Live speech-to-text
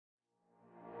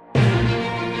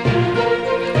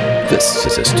This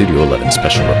is a Studio 11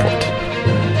 special report.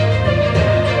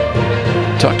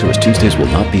 Talk to Us Tuesdays will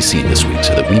not be seen this week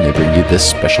so that we may bring you this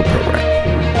special program.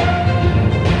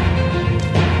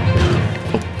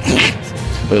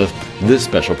 This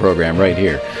special program right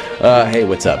here. Hey,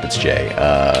 what's up? It's Jay.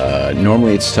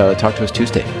 Normally it's Talk to Us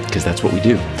Tuesday, because that's what we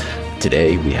do.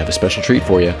 Today we have a special treat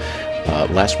for you.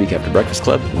 Last week after Breakfast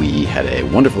Club, we had a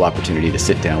wonderful opportunity to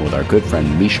sit down with our good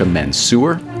friend Misha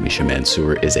Mansoor. Misha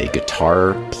Mansoor is a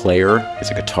guitar player,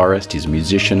 he's a guitarist, he's a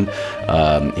musician.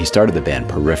 He started the band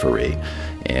Periphery,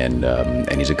 and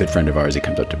he's a good friend of ours. He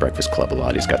comes up to Breakfast Club a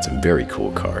lot. He's got some very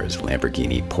cool cars,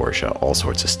 Lamborghini, Porsche, all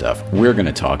sorts of stuff. We're going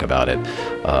to talk about it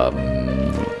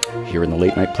here in the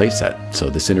Late Night Playset. So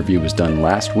this interview was done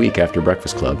last week after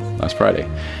Breakfast Club, last Friday.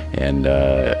 And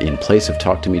in place of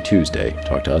Talk to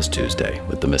Us Tuesday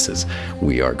with the missus,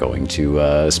 we are going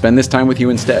to spend this time with you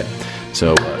instead.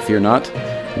 So fear not,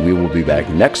 we will be back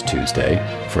next Tuesday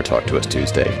for Talk to Us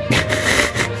Tuesday.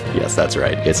 Yes, that's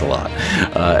right, it's a lot.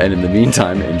 And in the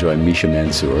meantime, enjoy Misha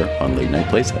Mansoor on Late Night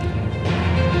Playset.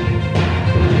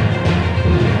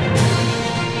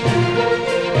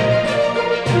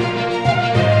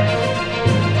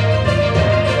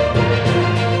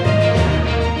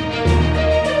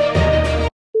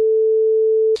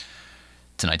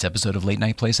 Tonight's episode of Late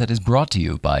Night Playset is brought to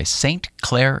you by St.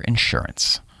 Clair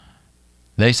Insurance.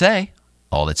 They say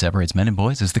all that separates men and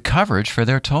boys is the coverage for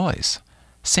their toys.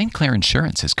 St. Clair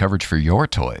Insurance has coverage for your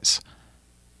toys.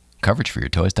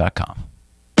 CoverageForYourToys.com.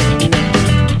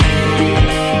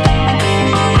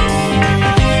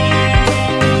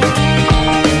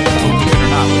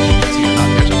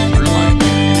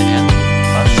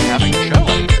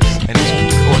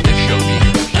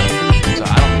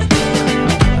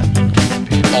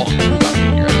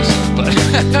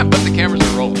 But the cameras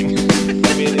are rolling.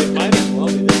 I mean, it might as well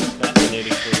be. This is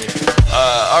fascinating for me.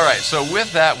 All right, so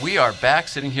with that, we are back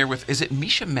sitting here with, is it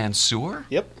Misha Mansoor?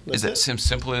 Yep. Is that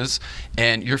simple as?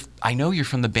 And I know you're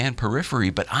from the band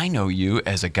Periphery, but I know you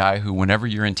as a guy who, whenever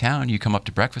you're in town, you come up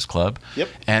to Breakfast Club. Yep.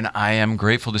 And I am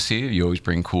grateful to see you. You always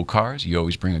bring cool cars. You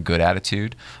always bring a good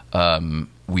attitude.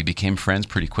 We became friends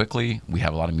pretty quickly. We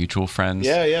have a lot of mutual friends.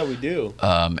 Yeah, we do.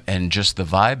 And just the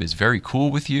vibe is very cool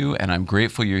with you, and I'm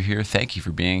grateful you're here. Thank you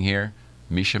for being here,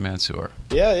 Misha Mansoor.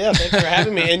 Yeah. Thanks for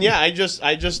having me. And yeah, I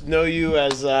just know you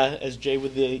as Jay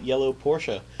with the yellow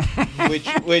Porsche,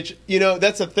 which you know,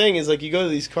 that's the thing is, like, you go to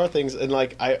these car things and,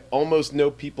 like, I almost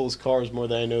know people's cars more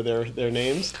than I know their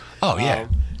names. Oh yeah.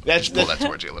 Just pull that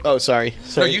towards you a little bit. Oh, sorry.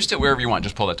 No, you sit wherever you want.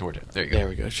 Just pull that towards you. There you go. There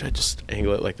we go. Should I just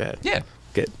angle it like that? Yeah.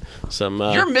 Get some.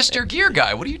 You're Mr. Gear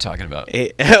guy. What are you talking about?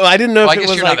 I didn't know Well, if I it guess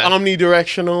was you're like not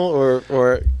omnidirectional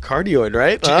or cardioid,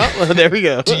 right? Well, there we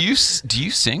go. Do you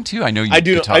sing too? I know you. I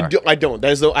do. Guitar. I don't.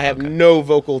 As though I have no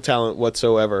vocal talent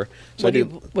whatsoever. So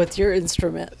What's your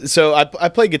instrument? So I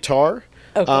play guitar.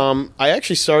 Okay. I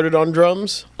actually started on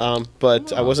drums,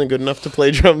 but I wasn't good enough to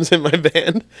play drums in my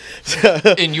band.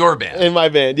 In your band? In my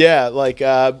band, yeah. Like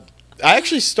I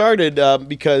actually started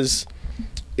because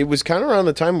it was kind of around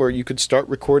the time where you could start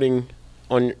recording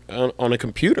on a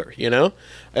computer. You know,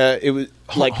 it was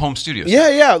like home studio.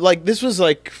 Yeah. Like this was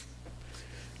like,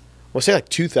 we'll say like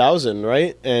 2000,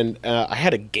 right? And I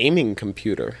had a gaming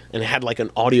computer, and it had like an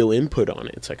audio input on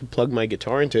it, so I could plug my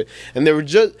guitar into it. And there were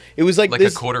it was like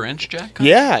this, a 1/4-inch jack.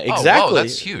 Yeah, exactly. Oh, wow,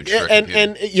 that's huge. For a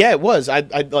and yeah, it was. I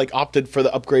like opted for the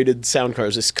upgraded sound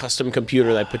cards, this custom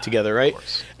computer that I put together, right?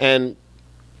 And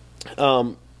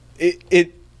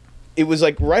it was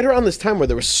like right around this time where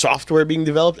there was software being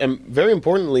developed, and very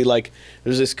importantly, like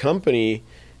there's this company.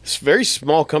 It's a very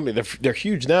small company. They're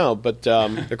huge now, but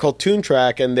they're called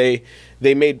TuneTrack, and they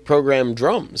made programmed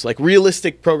drums, like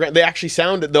realistic program. They actually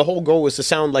sounded. The whole goal was to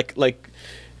sound like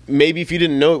maybe if you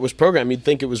didn't know it was programmed, you'd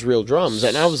think it was real drums.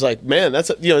 And I was like, man, that's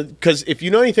because if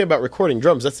you know anything about recording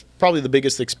drums, that's probably the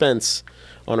biggest expense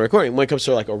on a recording when it comes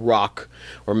to like a rock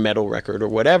or metal record or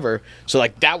whatever. So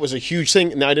like that was a huge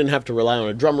thing. Now I didn't have to rely on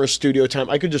a drummer's studio time.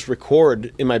 I could just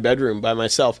record in my bedroom by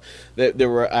myself. There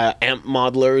were amp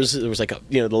modelers. There was like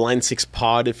the Line 6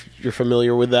 Pod, if you're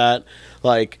familiar with that.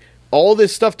 Like all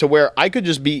this stuff to where I could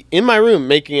just be in my room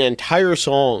making an entire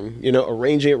song,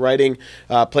 arranging it, writing,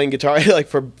 playing guitar. Like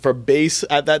for bass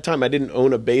at that time, I didn't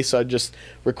own a bass, so I'd just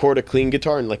record a clean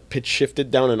guitar and like pitch shift it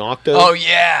down an octave. Oh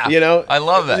yeah, I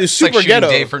love that. It's super like ghetto.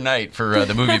 ghetto. Day for night for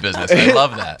the movie business. I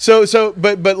love that.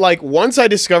 But like once I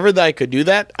discovered that I could do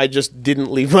that, I just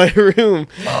didn't leave my room.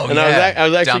 Oh and yeah, I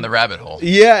was actually down the rabbit hole.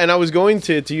 Yeah, and I was going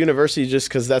to university just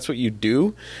because that's what you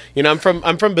do. I'm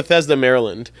from Bethesda,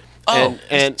 Maryland. Oh,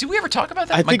 and did we ever talk about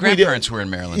that? I My think we did. grandparents were in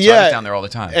Maryland, so I was down there all the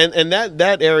time. And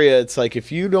that area, it's like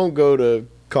if you don't go to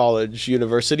college,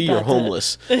 university, you're That's it.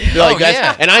 homeless.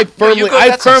 Yeah. And I No,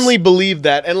 that's firmly believe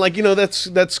that. And like, you know,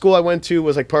 that school I went to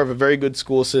was like part of a very good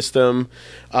school system.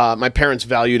 My parents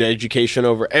valued education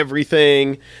over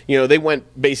everything. You know, they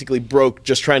went basically broke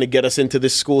just trying to get us into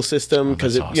this school system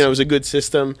because awesome. you know, it was a good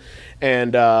system.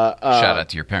 And shout out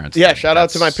to your parents. yeah, shout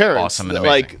out to my That's parents. Awesome and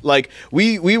amazing. Like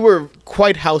we were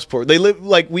quite house poor. They lived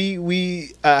like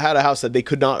we had a house that they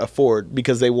could not afford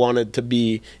because they wanted to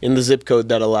be in the zip code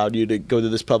that allowed you to go to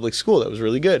this public school. That was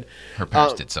really good. Her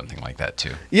parents did something like that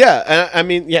too. Yeah, and I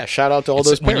mean, yeah, shout out to all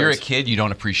those parents. When you're a kid, you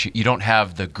don't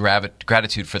have the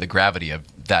gratitude for the gravity of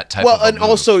that type Well, of a and move.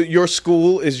 also your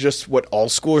school is just what all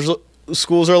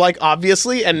schools are like,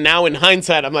 obviously. And now in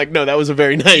hindsight, I'm like, no, that was a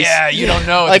very nice. Yeah, you don't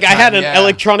know. at Like the I had time, an yeah.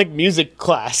 electronic music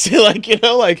class, like you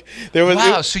know, like there was.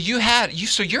 Wow, so you had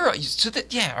so you're so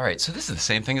that yeah, all right. So this is the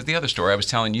same thing as the other story I was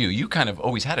telling you. You kind of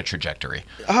always had a trajectory.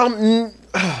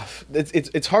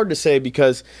 It's hard to say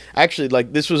because actually,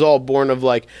 like this was all born of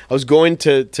like I was going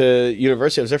to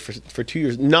university. I was there for 2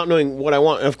 years, not knowing what I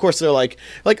want. And of course, they're like,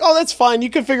 oh, that's fine. You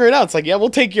can figure it out. It's like, yeah, we'll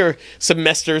take your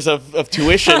semesters of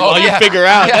tuition while you figure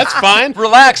out. Yeah. That's fine.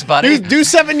 Relax, buddy. Do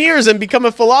 7 years and become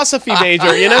a philosophy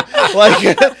major. You know,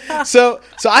 like so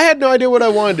I had no idea what I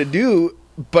wanted to do,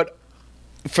 but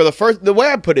the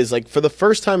way I put it is like for the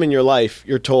first time in your life,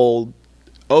 you're told,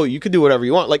 oh, you could do whatever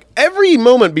you want. Like every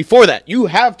moment before that, you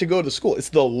have to go to school. It's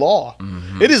the law.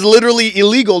 Mm-hmm. It is literally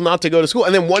illegal not to go to school.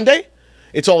 And then one day,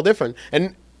 it's all different.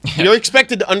 And you're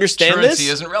expected to understand Truancy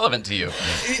this. isn't relevant to you.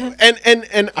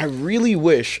 And I really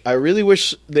wish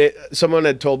that someone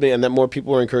had told me and that more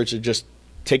people were encouraged to just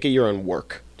take a year and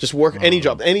work. Just work any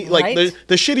job, like Right.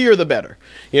 the shittier the better,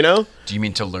 you know. Do you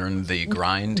mean to learn the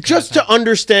grind? Just to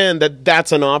understand that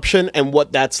that's an option and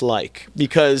what that's like,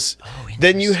 because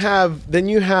then you have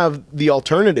the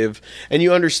alternative and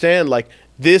you understand like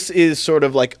this is sort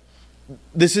of like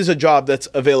this is a job that's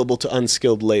available to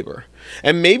unskilled labor.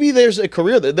 And maybe there's a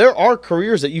career there are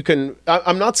careers that you can,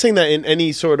 I'm not saying that in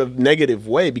any sort of negative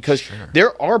way, because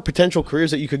there are potential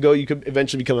careers that you could go, you could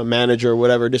eventually become a manager or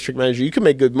whatever, district manager, you can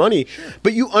make good money,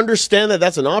 but you understand that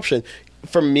that's an option.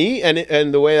 For me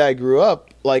and the way I grew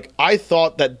up, like I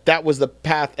thought that was the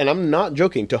path, and I'm not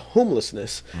joking, to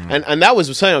homelessness. And that was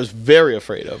something I was very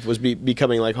afraid of, was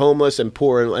becoming like homeless and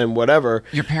poor and whatever.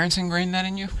 Your parents ingrained that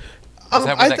in you? Is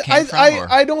that where that came from?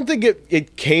 I don't think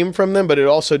it came from them, but it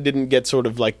also didn't get sort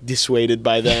of like dissuaded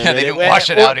by them. Yeah, they didn't wash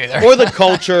it out either. Or the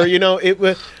culture, you know.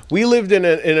 We lived in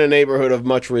a neighborhood of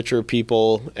much richer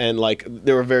people, and like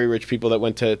there were very rich people that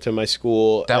went to my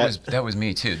school. That was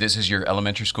me too. This is your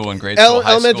elementary school and grade school,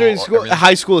 high Elementary school, school, everything?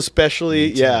 high school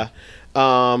especially, yeah.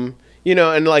 You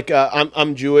know, and like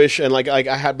I'm Jewish, and like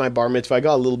I had my bar mitzvah. I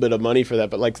got a little bit of money for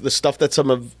that, but like the stuff that some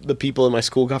of the people in my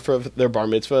school got for their bar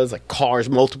mitzvah is like cars,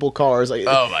 multiple cars, like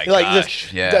Oh my gosh,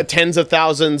 just, yeah. tens of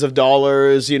thousands of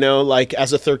dollars. You know, like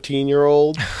as a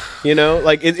 13-year-old, you know,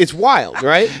 like it's wild,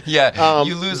 right? Yeah,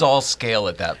 you lose all scale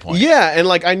at that point. Yeah, and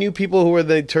like I knew people who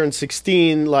they turned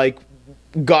 16, like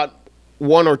got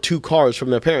 1 or 2 cars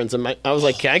from their parents, and I was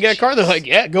like, "Can I get a car?" They're like,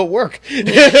 "Yeah, go work."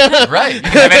 Right. You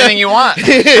can have anything you want.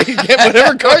 Get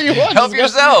whatever car you want. Help Just go-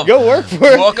 yourself. Go work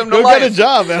for it. Welcome to go get a life.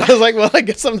 job. And I was like, well, I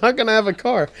guess I'm not gonna have a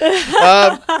car.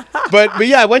 But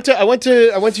yeah, I went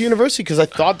to university because I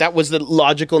thought that was the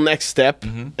logical next step,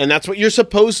 and that's what you're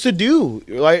supposed to do.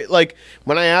 Like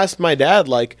when I asked my dad,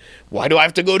 like, why do I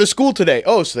have to go to school today?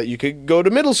 Oh, so that you could go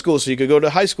to middle school, so you could go to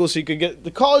high school, so you could get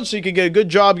to college, so you could get a good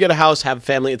job, get a house, have a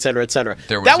family, etc., etc.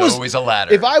 There was always a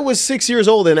ladder. If I was 6 years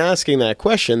old and asking that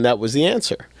question, that was the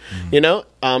answer. You know?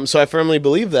 So I firmly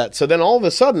believe that. So then all of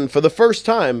a sudden, for the first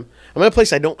time, I'm in a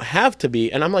place I don't have to be,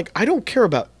 and I'm like, I don't care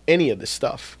about any of this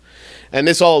stuff. And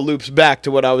this all loops back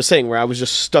to what I was saying, where I was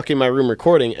just stuck in my room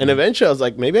recording, and eventually I was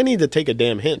like, maybe I need to take a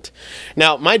damn hint.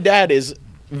 Now, my dad is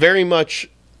very much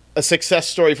a success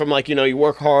story from like, you know, you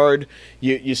work hard,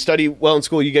 you study well in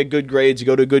school, you get good grades, you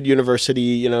go to a good university,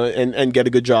 you know, and get a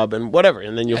good job and whatever,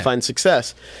 and then you'll find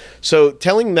success. So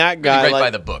telling that guy, right like, by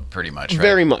the book, pretty much. Right?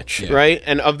 very much, Yeah. right?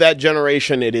 And of that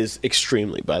generation, it is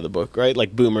extremely by the book, right?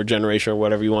 Like boomer generation or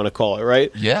whatever you want to call it,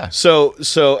 right? Yeah. So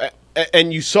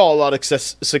and you saw a lot of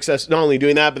success not only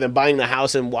doing that, but then buying the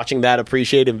house and watching that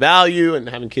appreciate in value and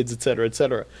having kids, et cetera, et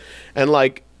cetera. And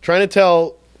like trying to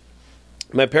tell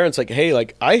my parents, like, hey,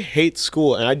 like I hate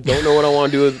school and I don't know what I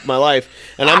want to do with my life,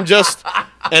 and I'm just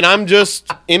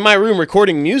in my room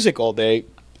recording music all day,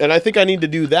 and I think I need to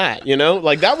do that, you know?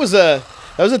 Like that was a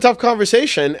tough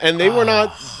conversation, and they were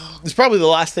not. It's probably the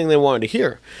last thing they wanted to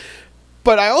hear.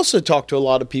 But I also talked to a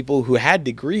lot of people who had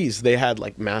degrees. They had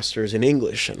like masters in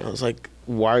English, and I was like,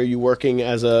 why are you working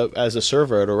as a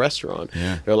server at a restaurant?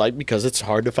 Yeah. They're like, because it's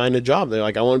hard to find a job. They're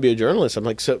like, I want to be a journalist. I'm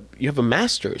like, so you have a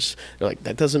master's? They're like,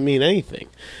 that doesn't mean anything.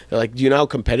 They're like, do you know how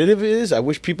competitive it is? I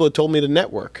wish people had told me to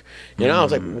network. You know, I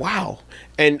was like, wow.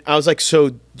 And I was like, so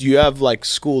do you have like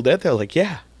school debt? They're like,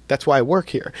 yeah. That's why I work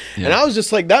here. Yeah. And I was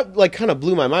just like, that like kind of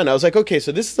blew my mind. I was like, okay,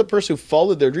 so this is the person who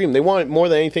followed their dream. They want it more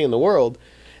than anything in the world.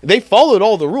 They followed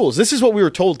all the rules. This is what we were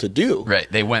told to do. Right.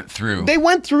 They went through. They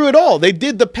went through it all. They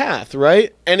did the path,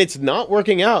 right? And it's not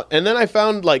working out. And then I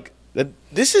found like that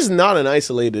this is not an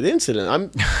isolated incident.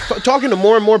 I'm talking to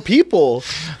more and more people.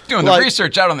 Doing like, the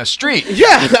research out on the street.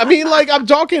 Yeah, I mean, like I'm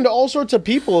talking to all sorts of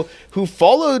people who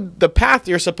followed the path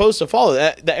you're supposed to follow,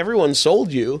 that everyone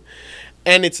sold you,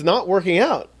 and it's not working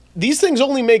out. These things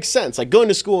only make sense. Like going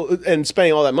to school and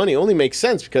spending all that money only makes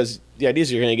sense because the idea is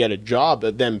you're going to get a job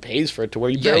that then pays for it to where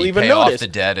you barely even pay notice. off the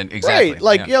debt and exactly. Right.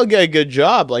 Like you'll get a good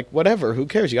job. Like whatever. Who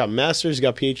cares? You got masters, you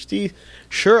got PhD.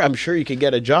 Sure, I'm sure you could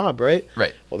get a job, right?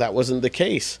 Right. Well, that wasn't the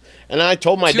case. And I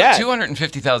told my dad.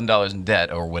 $250,000 in debt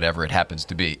or whatever it happens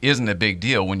to be isn't a big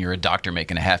deal when you're a doctor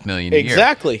making $500,000 a year.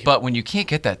 Exactly. But when you can't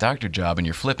get that doctor job and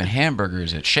you're flipping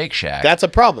hamburgers at Shake Shack, That's a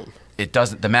problem. it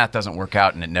doesn't. The math doesn't work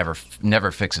out, and it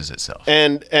never fixes itself.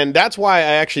 And that's why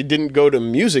I actually didn't go to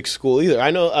music school either.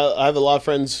 I know I have a lot of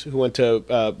friends who went to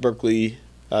Berkeley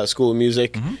School of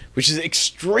Music, which is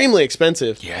extremely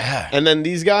expensive. Yeah. And then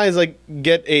these guys like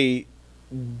get a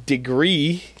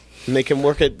degree and they can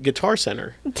work at Guitar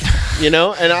Center, you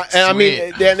know. And I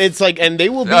mean, and it's like, and they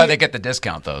will be. Oh, they get the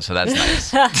discount though, so that's nice.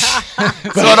 So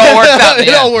it all works out.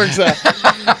 It all works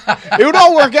out. It would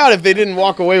all work out if they didn't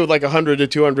walk away with like $100,000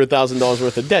 to $200,000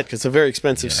 worth of debt because it's a very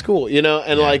expensive school, you know.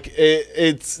 And like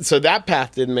it's so that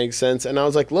path didn't make sense. And I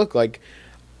was like, look, like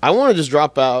I want to just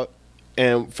drop out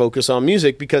and focus on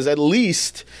music because at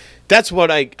least that's what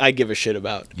I give a shit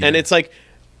about. Yeah. And it's like,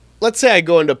 let's say I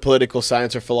go into political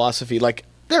science or philosophy, like.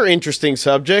 They're interesting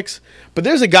subjects, but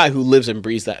there's a guy who lives and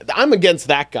breathes that. I'm against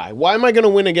that guy. Why am I going to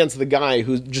win against the guy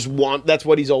who just that's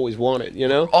what he's always wanted, you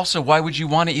know? Also, why would you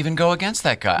want to even go against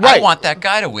that guy? Right. I want that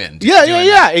guy to win.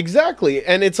 Yeah, exactly.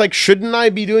 And it's like, shouldn't I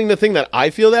be doing the thing that I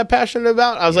feel that passionate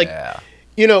about? I was like,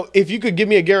 you know, if you could give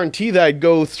me a guarantee that I'd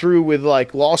go through with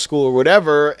like law school or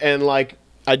whatever and like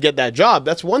I'd get that job,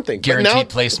 that's one thing. Guaranteed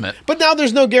placement. But now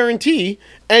there's no guarantee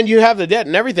and you have the debt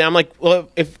and everything. I'm like, well,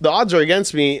 if the odds are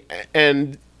against me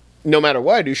and no matter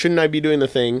what I do, shouldn't I be doing the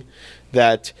thing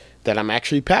that I'm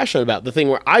actually passionate about? The thing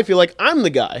where I feel like I'm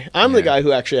the guy. I'm the guy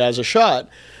who actually has a shot.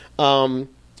 And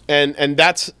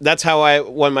that's how I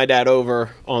won my dad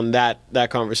over on that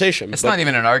conversation. It's not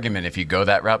even an argument if you go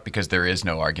that route because there is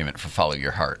no argument for follow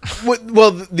your heart.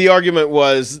 Well, the argument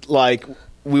was like,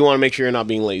 we want to make sure you're not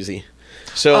being lazy.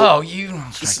 So, you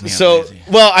don't strike me as so lazy.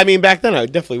 well, I mean, back then I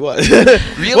definitely was.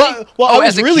 Really? Well, I was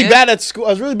as a really kid? bad at school. I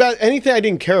was really bad. Anything I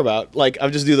didn't care about, like I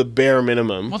would just do the bare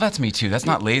minimum. Well, that's me too. That's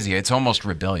not lazy. It's almost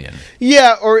rebellion.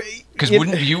 Yeah, or Because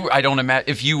wouldn't you? I don't imagine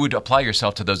if you would apply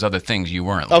yourself to those other things, you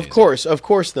weren't lazy. Of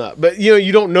course not. But you know,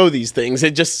 you don't know these things.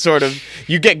 It just sort of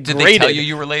you get Did graded. they tell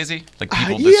you were lazy? Like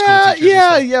people, the school Yeah, teachers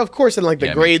and stuff? of course. And like the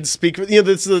Yeah, grades speak. You know,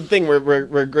 this is the thing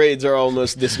where grades are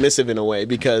almost dismissive in a way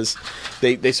because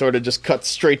they sort of just cut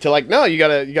straight to like, no, you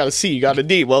got a C, you got a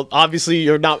D. Well, obviously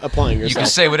you're not applying You yourself. can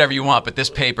say whatever you want, but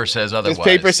this paper says otherwise. This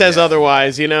paper says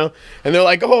otherwise, you know. And they're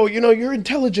like, oh, you know, you're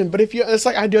intelligent, but if you, it's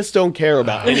like I just don't care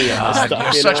about any of this God, stuff. you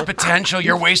have you such know? potential.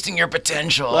 You're wasting your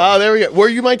potential. Oh, there we go. Were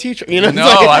you my teacher? You know, it's No,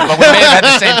 like- but we may have had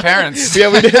the same parents.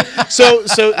 Yeah, we did. So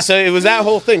it was that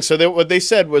whole thing. So what they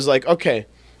said was like, okay,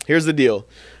 here's the deal.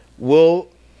 We'll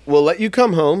let you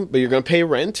come home, but you're going to pay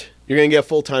rent. You're going to get a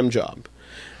full-time job.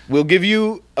 We'll give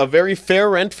you a very fair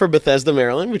rent for Bethesda,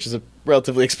 Maryland, which is a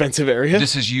relatively expensive area.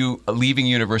 This is you leaving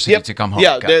university to come home.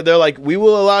 Yeah, Okay. they're like, we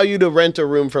will allow you to rent a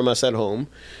room from us at home.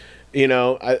 You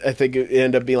know, I think it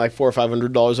ended up being like $400 or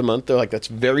 $500 a month. They're like, that's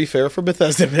very fair for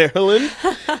Bethesda, Maryland.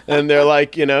 And they're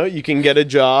like, you know, you can get a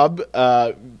job.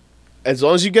 As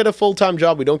long as you get a full-time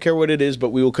job, we don't care what it is, but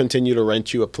we will continue to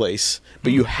rent you a place.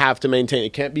 But you have to maintain it.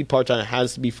 It can't be part-time. It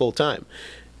has to be full-time.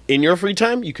 In your free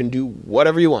time, you can do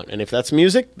whatever you want. And if that's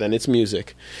music, then it's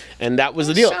music. And that was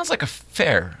the deal. Sounds like a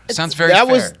fair. Sounds very That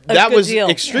fair. that good was deal.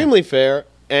 extremely fair.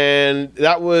 And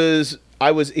that was... I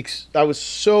was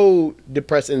so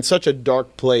depressed in such a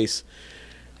dark place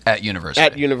At university.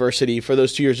 at university for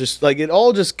those 2 years. Just like it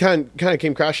all just kind of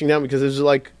came crashing down because it was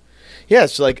like, yeah,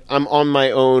 it's like I'm on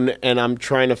my own and I'm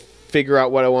trying to figure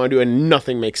out what I want to do and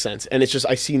nothing makes sense. And it's just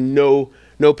I see no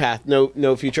path,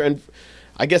 no future. And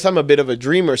I guess I'm a bit of a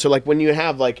dreamer. So like when you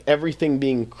have like everything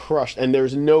being crushed and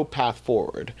there's no path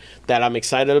forward that I'm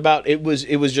excited about, it was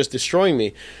just destroying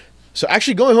me. So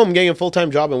actually going home and getting a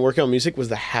full-time job and working on music was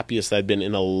the happiest I'd been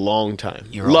in a long time.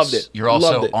 Loved it. You're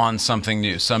also Loved it. on something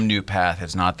new, some new path.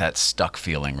 It's not that stuck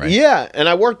feeling, right? Yeah, and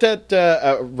I worked at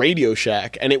a Radio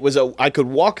Shack, and it was I could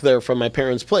walk there from my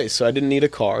parents' place, so I didn't need a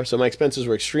car, so my expenses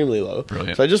were extremely low.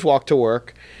 Brilliant. So I just walked to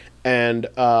work, and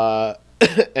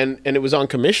and it was on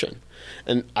commission,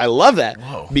 and I love that.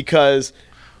 Whoa. Because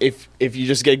if you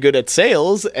just get good at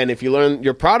sales and if you learn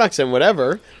your products and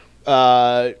whatever,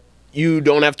 you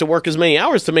don't have to work as many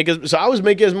hours to make it. So I was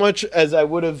making as much as I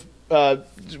would have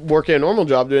working a normal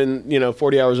job, doing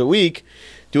 40 hours a week,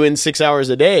 doing 6 hours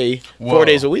a day, Whoa. 4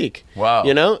 days a week. Wow.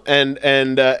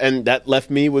 And that left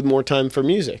me with more time for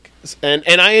music, and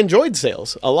I enjoyed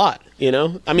sales a lot.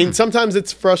 I mean, sometimes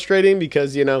it's frustrating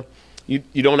because you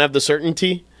don't have the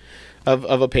certainty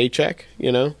of a paycheck.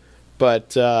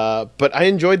 But I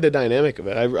enjoyed the dynamic of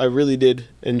it. I really did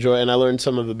enjoy it, and I learned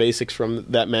some of the basics from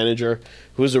that manager,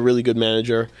 who was a really good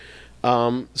manager.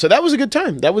 So that was a good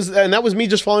time. That was me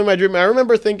just following my dream. I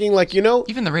remember thinking,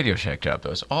 Even the Radio Shack job, though,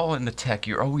 is all in the tech.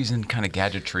 You're always in kind of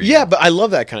gadgetry. Yeah, but I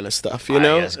love that kind of stuff.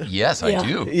 Yes, I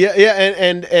do. Yeah,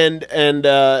 and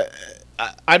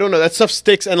I don't know. That stuff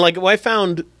sticks. And what I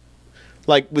found,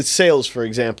 with sales, for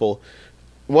example,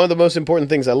 one of the most important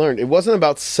things I learned, it wasn't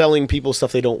about selling people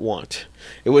stuff they don't want.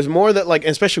 It was more that,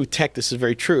 especially with tech, this is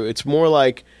very true. It's more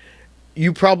like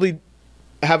you probably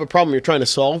have a problem you're trying to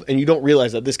solve, and you don't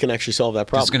realize that this can actually solve that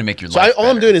problem. It's going to make your life all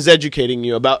I'm better. doing is educating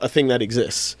you about a thing that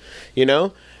exists,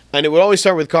 And it would always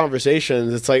start with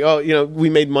conversations. It's we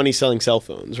made money selling cell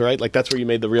phones, right? That's where you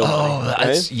made the real money.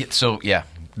 Right? So, yeah.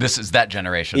 This is that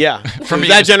generation. Yeah. For me,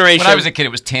 that generation. When I was a kid, it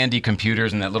was Tandy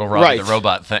computers and that little Robbie the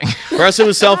Robot thing. For us, it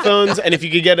was cell phones, and if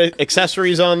you could get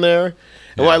accessories on there.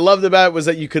 And what I loved about it was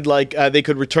that you could they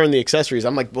could return the accessories.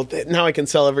 I'm like, well, now I can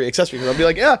sell every accessory. And I'll be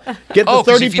like, yeah, get the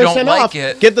 30% off.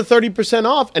 Get the 30%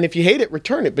 off, and if you hate it,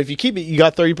 return it. But if you keep it, you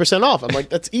got 30% off. I'm like,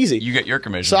 that's easy. You get your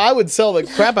commission. So I would sell the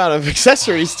crap out of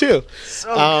accessories too.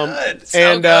 So good.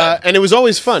 So good. And it was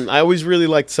always fun. I always really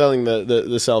liked selling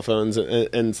the cell phones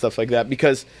and stuff like that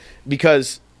because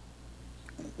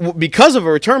of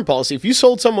a return policy. If you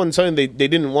sold someone something they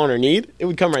didn't want or need, it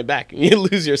would come right back, and you'd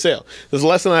lose your sale. There's a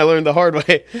lesson I learned the hard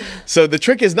way. So the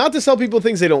trick is not to sell people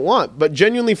things they don't want, but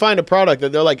genuinely find a product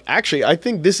that they're like, actually, I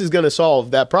think this is going to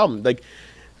solve that problem.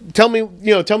 Tell me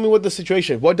what the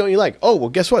situation is. What don't you like? Oh, well,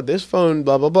 guess what? This phone,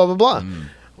 blah, blah, blah, blah, blah.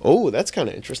 Oh, that's kind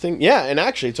of interesting. Yeah, and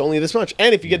actually, it's only this much.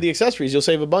 And if you get the accessories, you'll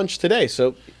save a bunch today.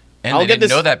 So And they didn't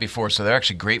know that before, so they're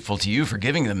actually grateful to you for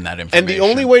giving them that information. And the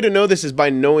only way to know this is by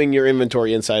knowing your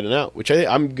inventory inside and out, which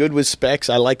I'm good with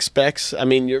specs. I like specs. I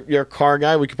mean, you're a car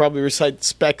guy. We could probably recite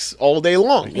specs all day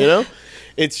long,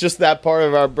 It's just that part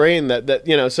of our brain that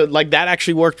so that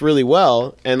actually worked really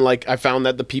well. And I found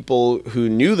that the people who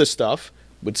knew the stuff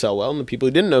would sell well, and the people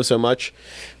who didn't know so much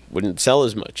wouldn't sell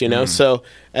as much, So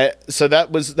that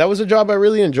was a job I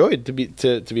really enjoyed, to be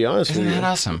honest with you. Isn't that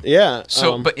awesome? Yeah.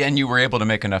 So, and you were able to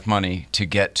make enough money to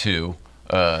get to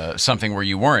something where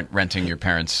you weren't renting your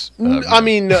parents. I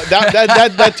mean,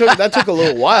 that took a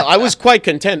little while. I was quite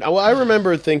content. I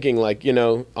remember thinking,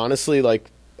 honestly,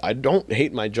 I don't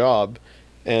hate my job,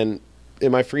 and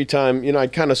in my free time,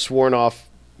 I'd kind of sworn off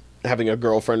having a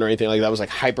girlfriend or anything like that. I was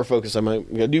hyper focused. I'm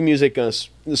gonna do music, gonna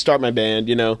start my band.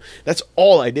 That's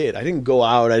all I did. I didn't go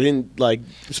out. I didn't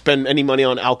spend any money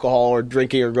on alcohol or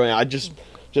drinking or going out. I just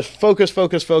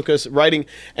focus, writing,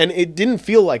 and it didn't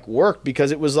feel like work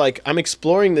because it was I'm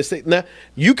exploring this thing. Now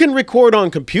you can record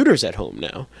on computers at home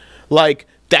now,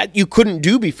 that you couldn't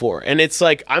do before, and it's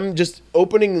I'm just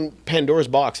opening Pandora's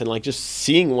box and just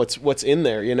seeing what's in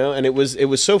there, and it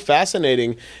was so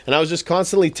fascinating, and I was just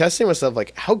constantly testing myself,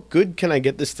 how good can I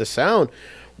get this to sound,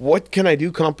 what can I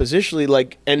do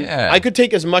compositionally, I could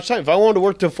take as much time. If I wanted to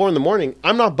work till 4 a.m,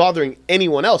 I'm not bothering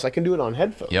anyone else. I can do it on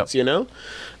headphones. Yep.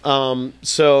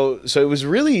 So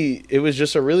it was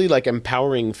just a really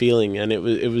empowering feeling, and it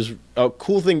was a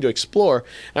cool thing to explore.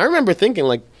 And I remember thinking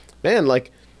man,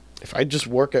 if I just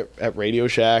work at Radio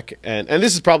Shack, and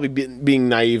this is probably being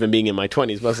naive and being in my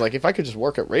 20s, but I was if I could just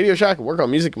work at Radio Shack and work on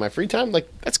music in my free time,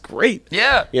 that's great.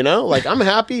 Yeah. I'm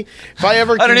happy. If I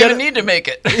ever I don't even need to make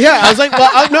it. Yeah, I was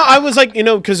I was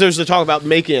because there's the talk about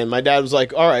making it, and my dad was all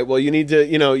right, well, you need to,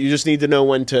 you just need to know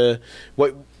where to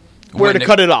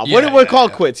cut it off. Yeah, when to call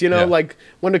quits, Yeah.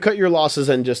 when to cut your losses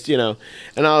and just, and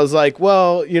I was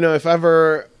well, if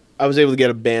ever I was able to get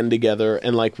a band together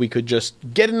and we could just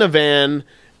get in a van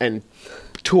and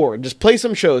tour, just play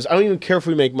some shows. I don't even care if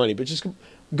we make money, but just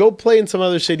go play in some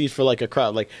other cities for a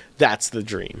crowd. That's the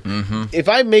dream. Mm-hmm. If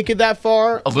I make it that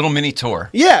far, a little mini tour.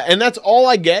 Yeah, and that's all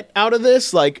I get out of this.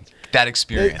 That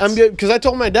experience. I'm good because I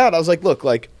told my dad, I was look,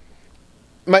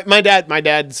 my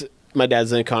dad's my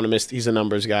dad's an economist. He's a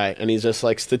numbers guy, and he's just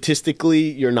like,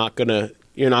 statistically, you're not gonna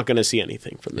see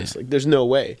anything from this. Like, there's no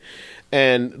way.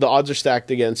 And the odds are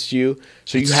stacked against you.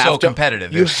 So It's you have so to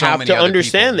competitive. You There's so have many to other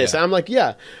understand people, this. yeah. And I'm like,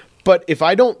 yeah. But if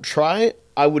I don't try,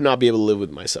 I would not be able to live with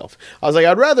myself. I was like,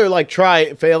 I'd rather like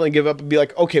try, fail, and give up, and be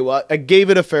like, okay, well, I gave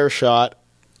it a fair shot,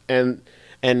 and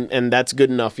that's good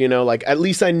enough. You know, like at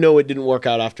least I know it didn't work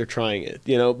out after trying it.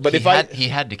 You know, but he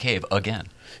had to cave again.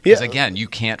 Because again, you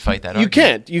can't fight that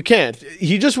argument. You can't.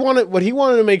 He just wanted, what he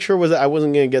wanted to make sure was that I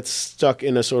wasn't going to get stuck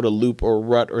in a sort of loop or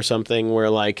rut or something where,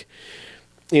 like,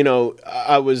 you know,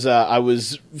 I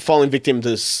was falling victim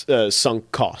to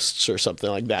sunk costs or something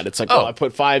like that. It's like, oh, I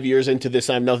put 5 years into this,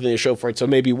 I have nothing to show for it, so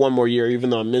maybe one more year, even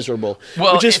though I'm miserable.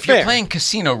 Well, which is if fair. you're playing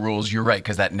casino rules, you're right,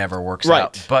 because that never works Right,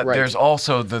 out. But right. there's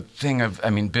also the thing of, I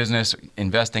mean, business,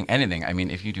 investing, anything. I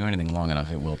mean, if you do anything long enough,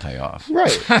 it will pay off.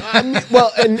 Right. I mean,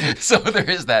 well, and So there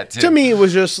is that too. to me, it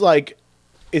was just like,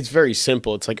 it's very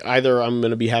simple. It's like either I'm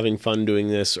going to be having fun doing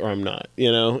this or I'm not, you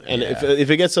know? And if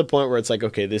it gets to a point where it's like,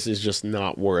 okay, this is just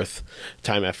not worth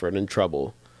time, effort, and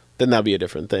trouble, then that'll be a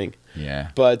different thing.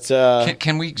 Yeah. But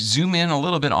Can we zoom in a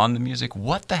little bit on the music?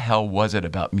 What the hell was it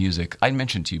about music? I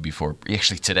mentioned to you before,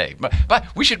 actually today, but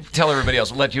we should tell everybody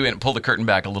else, let you in, pull the curtain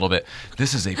back a little bit.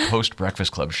 This is a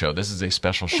post-Breakfast Club show. This is a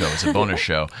special show. It's a bonus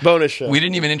show. Bonus show. We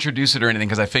didn't even introduce it or anything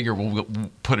because I figure we'll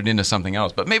put it into something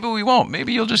else. But maybe we won't.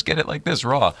 Maybe you'll just get it like this,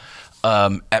 raw.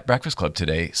 At Breakfast Club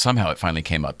today, somehow it finally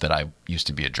came up that I used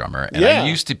to be a drummer, and I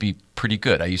used to be pretty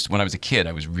good. When I was a kid,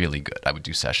 I was really good. I would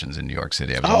do sessions in New York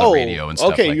City. I was on the radio and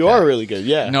stuff. Okay, like you that. are really good.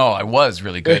 Yeah. No, I was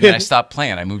really good. And I stopped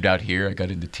playing. I moved out here. I got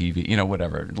into TV. You know,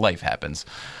 whatever. Life happens.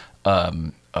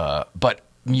 But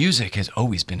music has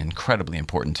always been incredibly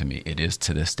important to me. It is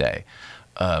to this day.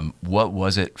 What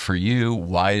was it for you?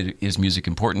 Why is music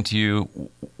important to you?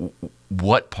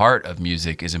 What part of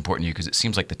music is important to you? Because it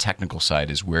seems like the technical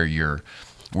side is where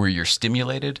you're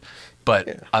stimulated.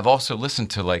 But I've also listened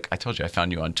to, like, I told you I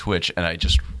found you on Twitch, and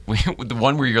the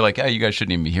one where you're like, you guys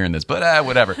shouldn't even be hearing this, but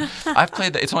whatever. I've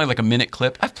played that. It's only like a minute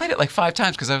clip. I've played it like 5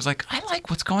 times because I was like, I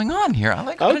like what's going on here.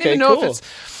 I don't even know if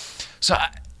it's. So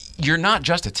you're not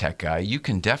just a tech guy. You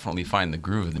can definitely find the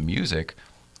groove of the music.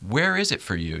 Where is it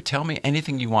for you? Tell me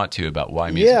anything you want to about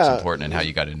why music's important and how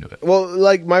you got into it. Well,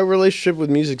 like, my relationship with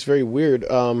music's very weird.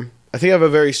 I think I have a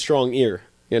very strong ear,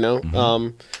 you know?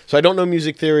 Mm-hmm. So I don't know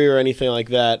music theory or anything like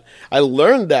that. I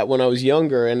learned that when I was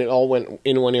younger, and it all went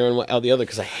in one ear and out the other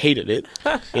because I hated it.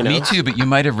 You know? Me too, but you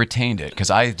might have retained it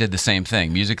because I did the same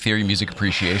thing. Music theory, music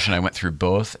appreciation, I went through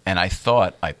both, and I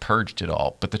thought I purged it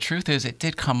all. But the truth is it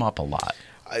did come up a lot.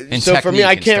 So for me,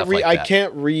 I can't read. Like I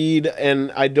can't read,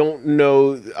 and I don't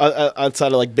know outside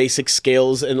of like basic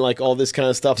scales and like all this kind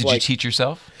of stuff. Did like, you teach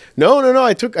yourself? No.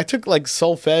 I took like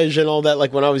solfege and all that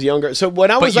like when I was younger. So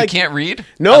when I was But like, you can't read?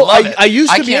 No, love it. I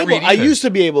used to be can't able. read I either. used to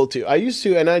be able to. I used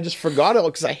to, and I just forgot it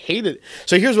because I hated it.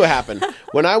 So here's what happened.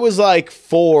 When I was like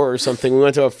 4 or something, we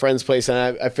went to a friend's place,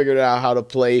 and I figured out how to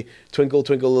play "Twinkle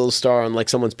Twinkle Little Star" on like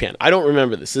someone's piano. I don't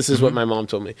remember this. This is what my mom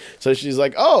told me. So she's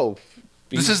like, "Oh,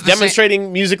 This is the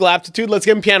demonstrating musical aptitude. Let's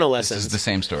give him piano lessons." This is the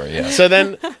same story, yeah.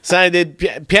 So I did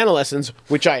piano lessons,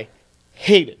 which I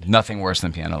hated. Nothing worse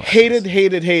than piano lessons.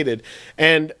 Hated.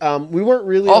 And we weren't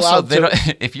really Also, allowed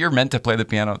to. if you're meant to play the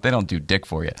piano, they don't do dick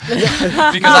for you.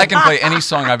 Because I can play any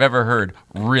song I've ever heard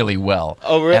really well.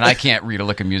 Oh, really? And I can't read a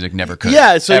lick of music, never could.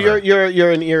 Yeah, so ever.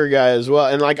 you're an ear guy as well,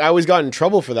 and like I always got in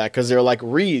trouble for that because they're like,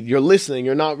 read, you're listening,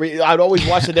 you're not reading. I'd always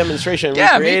watch the demonstration and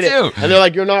Yeah, recreate me too. it, and they're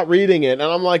like, you're not reading it, and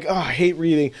I'm like, oh, I hate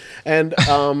reading, and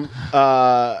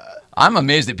I'm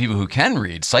amazed at people who can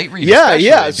read. Sight reading, yeah,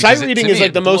 especially, sight because reading to is me, like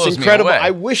it the most blows me incredible. away.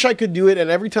 I wish I could do it, and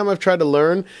every time I've tried to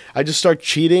learn, I just start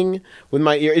cheating with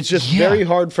my ear. It's just very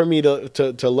hard for me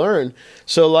to learn.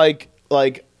 So like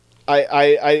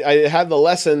I had the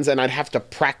lessons, and I'd have to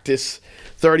practice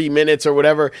 30 minutes or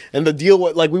whatever. And the deal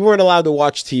with, like, we weren't allowed to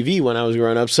watch TV when I was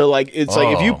growing up. So like, it's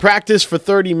like, if you practice for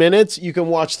 30 minutes, you can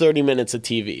watch 30 minutes of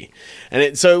TV.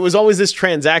 And so it was always this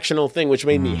transactional thing, which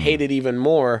made me hate it even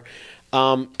more.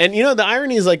 And you know, the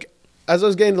irony is, like, as I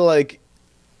was getting to like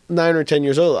 9 or 10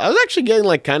 years old, I was actually getting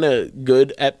like kind of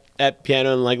good at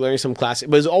piano and like learning some classic,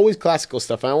 but it was always classical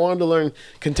stuff. And I wanted to learn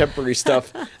contemporary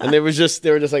stuff, and they were just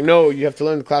like, no, you have to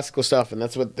learn the classical stuff, and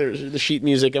that's what there's the sheet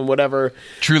music and whatever.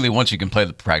 Truly, once you can play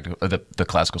the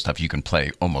classical stuff, you can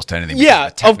play almost anything.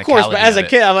 Yeah, of course. But as a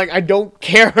kid, I'm like, I don't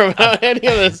care about any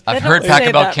of this. I've heard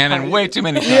Pachelbel Canon way too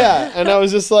many times. Yeah, and I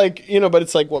was just like, you know, but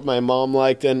it's like what my mom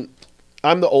liked, and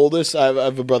I'm the oldest. I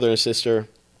have a brother and a sister.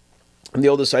 I'm the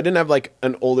oldest, so I didn't have like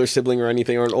an older sibling or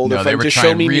anything, or an older No, they friend were to show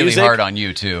trying me really music. hard on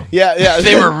you too. Yeah.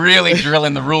 They were really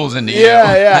drilling the rules into you.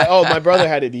 Yeah. Oh, my brother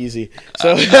had it easy.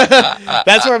 So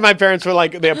that's where my parents were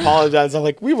like, they apologized. I'm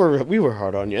like, we were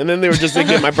hard on you. And then they were just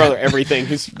thinking my brother everything.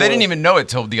 They didn't even know it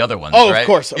till the other ones, Oh, right?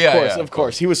 of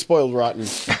course. He was spoiled rotten.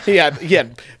 He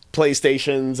had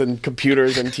PlayStations and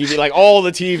computers and TV, like all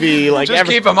the TV, like Just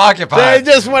keep him occupied.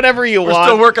 just whatever you We're want.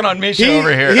 still working on Misha over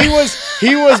here.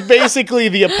 He was basically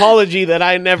the apology that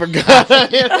I never got.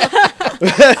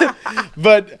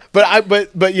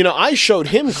 But you know, I showed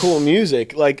him cool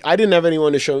music. Like I didn't have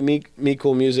anyone to show me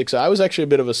cool music, so I was actually a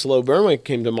bit of a slow burn when it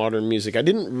came to modern music. I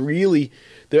didn't really.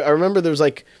 I remember there was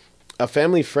like a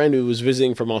family friend who was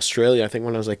visiting from Australia. I think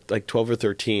when I was like 12 or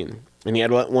 13. And he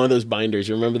had one of those binders.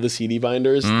 You remember the CD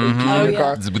binders? Mm-hmm. In the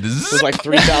car? It It was like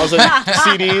 3,000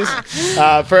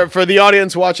 CDs. For the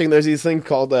audience watching, there's these things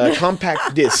called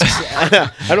compact discs.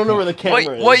 I don't know where the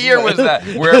camera is. What year was that?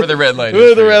 Wherever the red light is.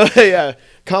 Wherever the red light, yeah.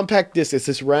 Compact disc. It's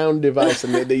this round device,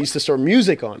 and they used to store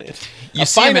music on it.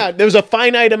 There was a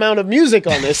finite amount of music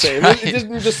on this thing. Right. It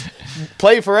didn't just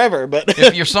play forever. But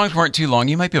if your songs weren't too long,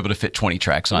 you might be able to fit 20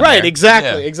 tracks on right, there.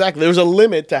 Exactly. There was a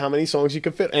limit to how many songs you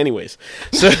could fit. Anyways,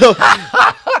 so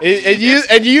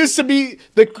it used to be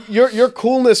your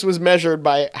coolness was measured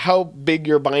by how big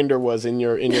your binder was in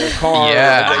your car.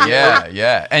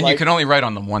 Yeah. And like, you can only write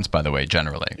on them once, by the way,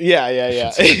 generally.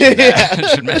 Yeah. I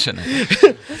should mention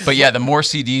it. But yeah, the more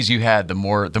CDs you had, the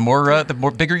more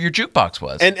bigger your jukebox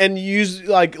was. And use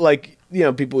like you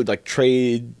know, people would like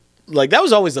trade. Like that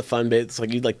was always the fun bit. It's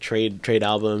like you'd like trade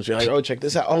albums. You're like, oh, check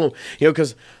this out. Oh, you know,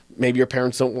 because maybe your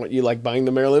parents don't want you like buying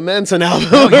the Marilyn Manson album.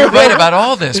 No, you're right about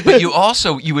all this, but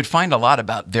you would find a lot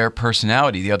about their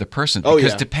personality, the other person,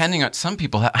 because depending on some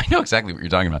people, I know exactly what you're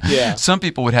talking about. Yeah. Some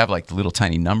people would have like the little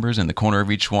tiny numbers in the corner of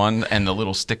each one and the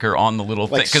little sticker on the little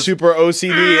like thing. Super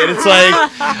OCD, and it's like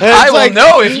I will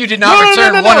know if you did not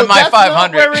return one of my 500.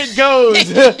 That's not where it goes.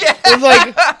 It's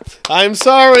like I'm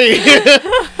sorry.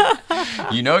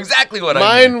 You know exactly what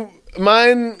I mean.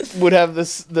 Mine would have the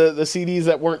CDs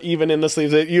that weren't even in the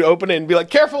sleeves. That you'd open it and be like,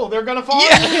 "Careful, they're gonna fall."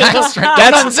 Yeah, that's right.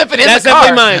 Don't unzip it in that's the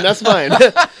car. definitely mine. That's mine.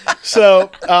 So,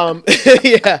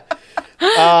 yeah.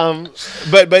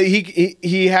 But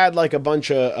he had like a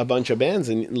bunch of bands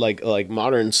and like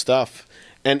modern stuff,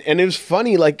 and it was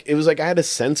funny. Like it was like I had a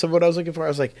sense of what I was looking for. I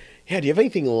was like, "Yeah, do you have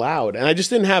anything loud?" And I just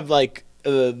didn't have like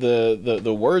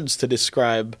the words to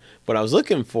describe what I was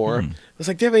looking for. I was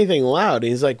like, do you have anything loud?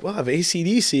 And he's like, well, I have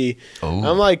AC/DC. Oh.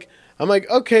 I'm like,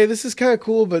 okay, this is kind of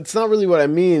cool, but it's not really what I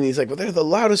mean. He's like, well, they're the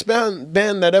loudest band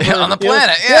that ever on the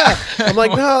planet. Yeah. I'm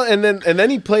like, no. And then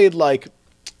he played like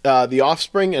The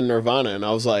Offspring and Nirvana, and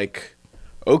I was like,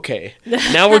 okay,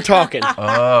 now we're talking.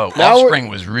 Oh, Now Offspring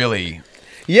was really.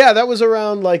 Yeah, that was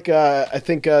around like I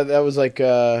think that was like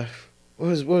what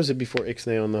was it before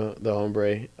Ixnay on the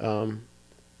Hombre?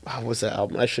 What was that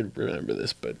album? I should remember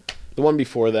this, but the one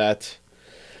before that,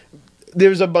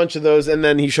 there's a bunch of those, and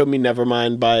then he showed me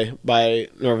Nevermind by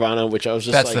Nirvana, which I was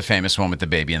just That's like, the famous one with the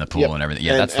baby in the pool yep. and everything.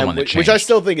 Yeah, that's the one that changed. which I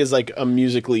still think is like a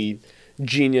musically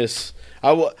genius.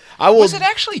 I will. Was it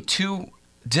actually 2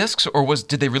 discs, or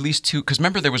did they release 2? Because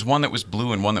remember, there was one that was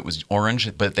blue and one that was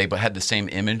orange, but they had the same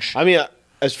image. I mean,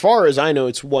 as far as I know,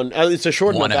 it's one. It's a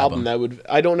short One enough album that would.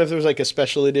 I don't know if there was like a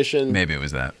special edition. Maybe it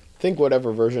was that. I think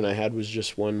whatever version I had was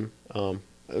just one.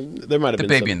 There might have The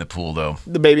been baby in the pool, though.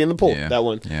 The Baby in the Pool. Yeah. That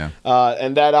one. Yeah.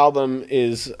 And that album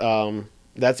is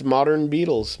that's modern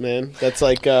Beatles, man. That's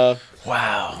like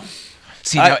Wow.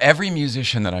 See, now every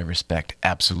musician that I respect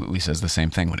absolutely says the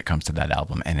same thing when it comes to that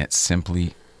album, and it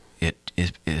simply it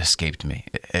escaped me.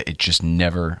 It just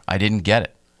never. I didn't get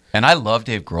it. And I love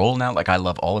Dave Grohl now. Like, I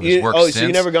love all of his work since. So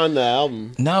you never got the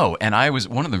album? No, and I was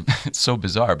one of the, it's so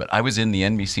bizarre, but I was in the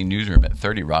NBC newsroom at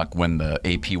 30 Rock when the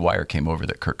AP wire came over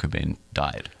that Kurt Cobain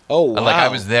died. Oh, wow. Like, I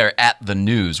was there at the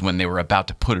news when they were about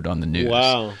to put it on the news.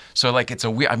 Wow. So, like, it's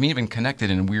a weird, I'm even connected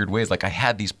in weird ways. Like, I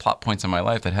had these plot points in my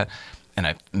life that had, and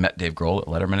I met Dave Grohl at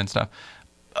Letterman and stuff.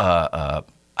 I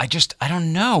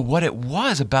don't know what it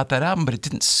was about that album, but it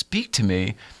didn't speak to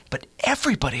me. But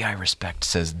everybody I respect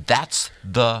says that's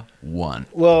the one.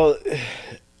 Well,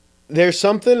 there's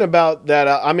something about that.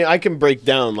 I mean, I can break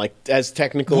down like as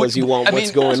technical as you want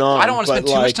what's going on. I don't want to spend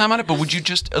too much time on it, but would you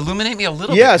just illuminate me a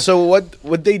little bit? Yeah, so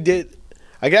what they did,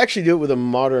 I could actually do it with a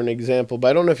modern example, but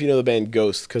I don't know if you know the band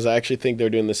Ghost, because I actually think they're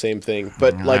doing the same thing.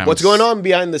 But like what's going on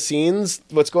behind the scenes,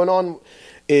 what's going on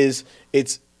is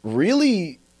it's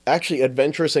really actually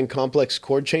adventurous and complex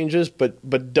chord changes,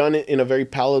 but done in a very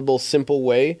palatable, simple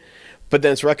way. But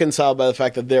then it's reconciled by the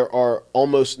fact that there are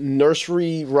almost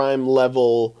nursery rhyme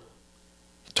level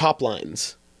top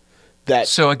lines that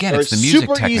So again, are it's the music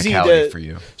super easy technicality to, for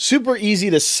you. super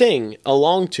easy to sing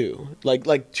along to,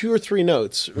 like 2 or 3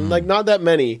 notes, like not that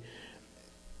many,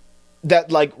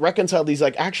 that like reconcile these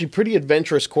like actually pretty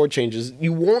adventurous chord changes.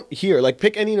 You won't hear, like,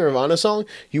 pick any Nirvana song,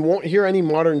 you won't hear any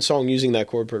modern song using that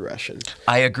chord progression.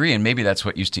 I agree, and maybe that's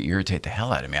what used to irritate the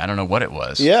hell out of me. I don't know what it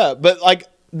was. Yeah, but like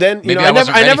then you Maybe know, I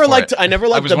wasn't never ready for liked it. I never I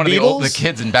liked was the one Beatles. of the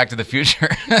kids in Back to the Future.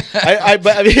 I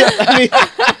mean,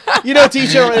 you know,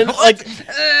 teacher, and like,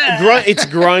 it's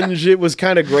grunge. It was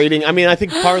kind of grating. I mean, I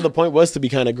think part of the point was to be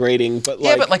kind of grating, but like,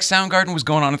 Yeah, but like Soundgarden was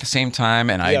going on at the same time,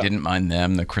 and I Yeah. didn't mind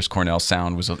them. The Chris Cornell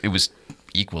sound was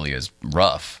equally as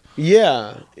rough.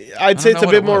 yeah, I'd say know it's a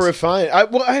what bit it more was. refined.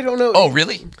 I don't know. Oh,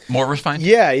 really? More refined?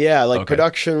 Yeah, like Okay.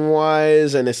 production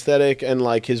wise and aesthetic, and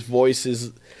like his voice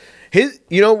is his.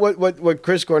 You know what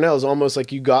Chris Cornell is almost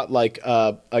like. You got like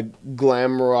a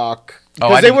glam rock. Oh,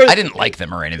 'cause I didn't like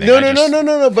them or anything. No, I just-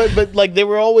 no. But like they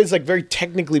were always like very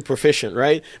technically proficient,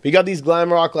 right? But you got these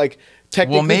glam rock like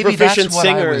technically Well, maybe proficient that's what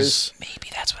singers. Maybe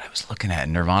that's what I was looking at.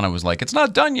 And Nirvana was like, "It's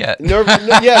not done yet."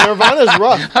 Nirvana's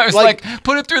rough. I was like,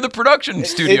 "Put it through the production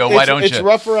studio. Why don't It's you?"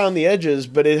 rough around the edges,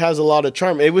 but it has a lot of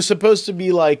charm. It was supposed to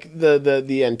be like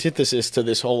the antithesis to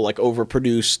this whole like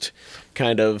overproduced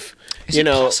kind of, Is you it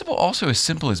know. possible also as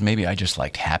simple as maybe I just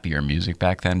liked happier music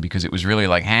back then because it was really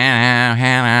like Hannah.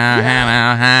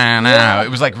 It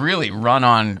was like really run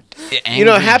on angry, You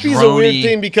know, happy is a weird droney-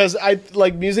 thing because I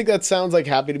like music that sounds like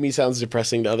happy to me sounds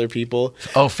depressing to other people.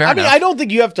 Oh, fair I mean, enough. I don't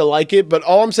think you have to like it, but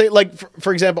all I'm saying, like,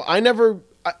 for example,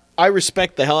 I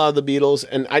respect the hell out of the Beatles,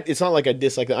 and it's not like I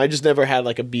dislike them. I just never had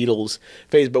like a Beatles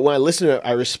phase. But when I listen to it,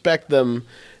 I respect them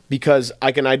because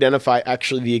I can identify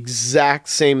actually the exact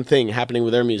same thing happening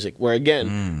with their music. Where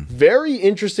again, very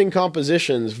interesting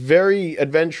compositions, very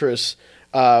adventurous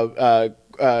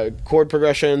chord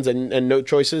progressions and note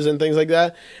choices and things like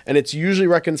that, and it's usually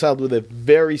reconciled with a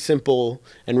very simple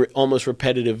and almost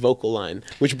repetitive vocal line,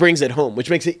 which brings it home, which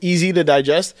makes it easy to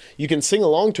digest. You can sing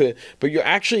along to it, but you're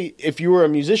actually, if you were a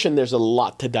musician, there's a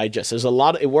lot to digest. There's a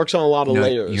lot. It works on a lot of No,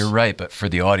 layers. you're right, but for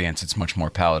the audience, it's much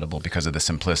more palatable because of the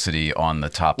simplicity on the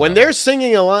top. When level. they're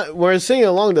singing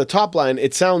along the top line,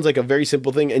 it sounds like a very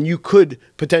simple thing, and you could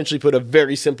potentially put a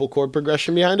very simple chord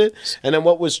progression behind it. And then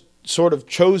what was sort of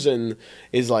chosen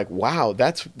is like, wow,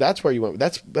 that's where you went.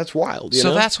 That's wild. You So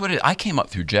know? that's what I came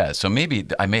up through jazz. So maybe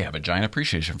I may have a giant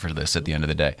appreciation for this at the end of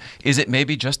the day. Is it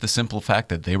maybe just the simple fact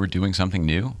that they were doing something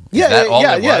new? Is that all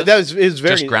it was? That was very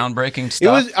just groundbreaking It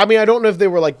stuff. was. I mean, I don't know if they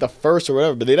were like the first or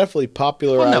whatever, but they definitely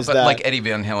popularized Well, no, but that. like Eddie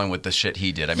Van Halen with the shit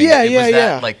he did. I mean, Yeah, it yeah, was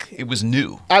that, yeah. like it was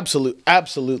new. Absolutely.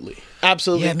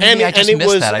 Yeah, maybe I just it missed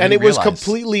was, that. I and didn't it was realize.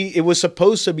 completely. It was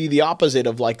supposed to be the opposite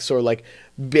of like sort of like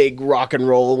big rock and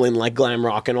roll and like glam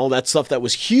rock and all that stuff that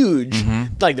was huge.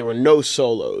 Like there were no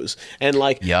solos, and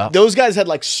like Yeah. those guys had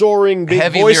like soaring big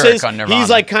Heavy voices. lyric on Nirvana. He's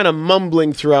like kind of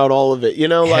mumbling throughout all of it. You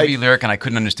know, Heavy like. lyric, and I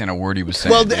couldn't understand a word he was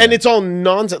saying. Well, Yeah. and it's all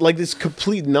nonsense, like this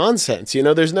complete nonsense. You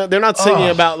know, they're not singing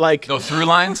about like no through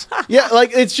lines. yeah,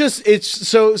 like it's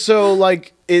so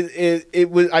like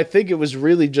it was. I think it was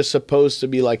really just supposed to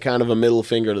be like kind of a middle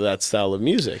finger to that style of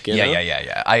music. You know?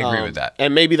 Yeah. I agree with that.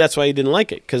 And maybe that's why he didn't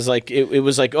like it, because like it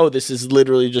was like, oh, this is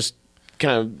literally just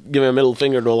kind of giving a middle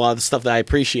finger to a lot of the stuff that I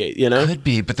appreciate. You know, Could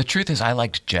be, but the truth is, I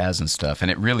liked jazz and stuff,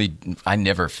 and it really, I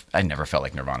never felt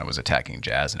like Nirvana was attacking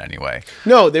jazz in any way.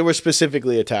 no, they were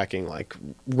specifically attacking like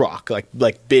rock,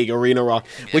 like big arena rock,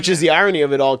 which is the irony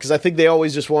of it all, because I think they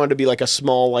always just wanted to be like a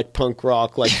small like punk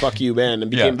rock like fuck you band and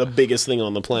became Yeah. the biggest thing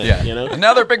on the planet. You know, And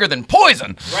now they're bigger than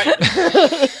Poison.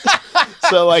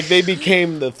 so like they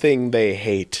became the thing they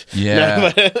hate.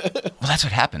 Yeah. Well, that's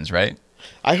what happens, right?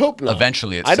 I hope not.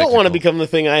 Eventually it's I don't want to cyclical. become the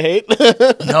thing I hate.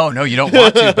 No, you don't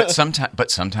want to. But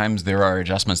sometimes there are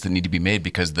adjustments that need to be made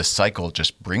because the cycle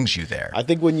just brings you there. I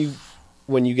think when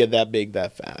you get that big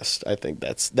that fast, I think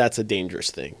that's a dangerous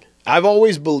thing. I've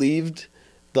always believed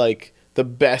like the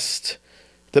best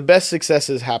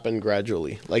successes happen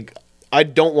gradually. Like I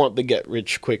don't want the get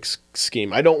rich quick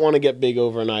scheme. I don't want to get big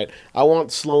overnight. I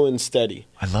want slow and steady.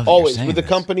 I love that you're always saying with the this.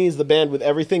 companies, the band, with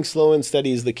everything. Slow and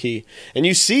steady is the key. And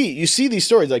you see these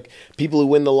stories like people who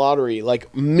win the lottery,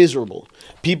 like miserable.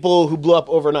 People who blew up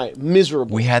overnight,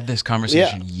 miserable. We had this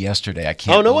conversation yesterday. I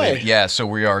can't. Oh, no believe way. it. Yeah, so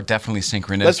we are definitely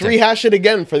synchronistic. Let's rehash it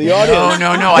again for the audience.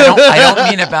 No. I don't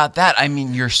mean about that. I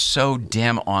mean you're so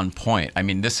damn on point. I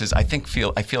mean this is. I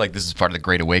feel like this is part of the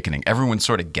Great Awakening. Everyone's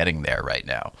sort of getting there right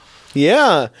now.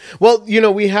 Yeah. Well, you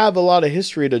know, we have a lot of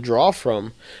history to draw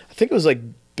from. I think it was like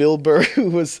Bill Burr who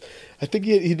was, I think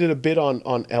he did a bit on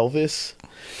Elvis.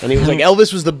 And he was like,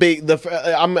 Elvis was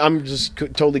I'm just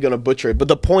totally going to butcher it. But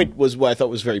the point was what I thought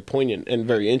was very poignant and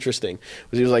very interesting.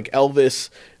 Was he was like, Elvis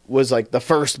was like the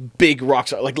first big rock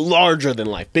star, like larger than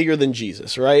life, bigger than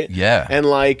Jesus, right? Yeah. And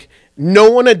like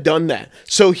no one had done that.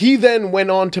 So he then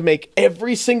went on to make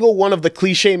every single one of the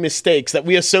cliche mistakes that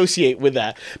we associate with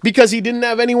that because he didn't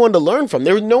have anyone to learn from.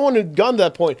 There was no one who'd gone to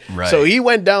that point. Right. So he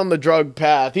went down the drug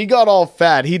path. He got all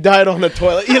fat. He died on the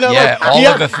toilet. You know, Yeah, like, all he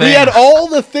of had, the he had things. all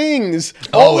the things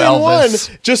all in Elvis.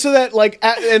 one, just so that like,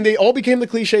 and they all became the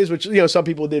cliches, which, you know, some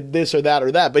people did this or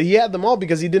that, but he had them all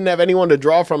because he didn't have anyone to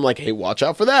draw from, like, hey, watch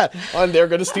out for that. And they're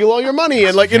going to steal all your money.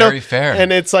 And like, you know, Very fair.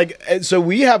 and it's like, so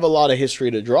we have a lot of history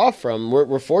to draw from.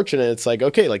 We're fortunate. It's like,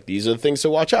 okay, like these are the things to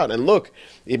watch out. And look,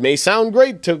 it may sound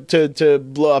great to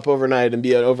blow up overnight and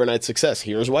be an overnight success.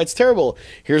 Here's why it's terrible.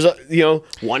 Here's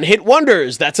one hit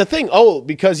wonders. That's a thing. Oh,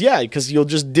 because you'll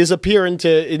just disappear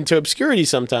into obscurity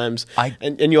sometimes,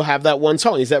 and you'll have that one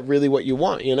song. Is that really what you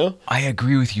want? You know? I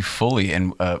agree with you fully.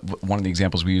 And one of the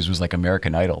examples we used was like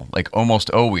American Idol. Like almost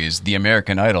always, the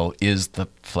American Idol is the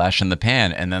flash in the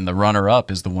pan, and then the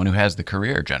runner-up is the one who has the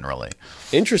career generally.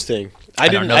 Interesting. I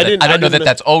don't know that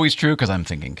that's always true because I'm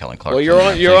thinking Kelly Clarkson.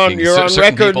 Well, you're on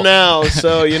record now,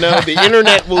 so you know the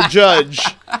internet will judge.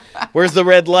 Where's the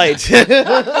red light?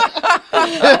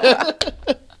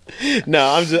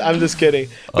 No, I'm just kidding.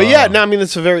 But yeah, no, I mean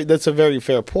that's a very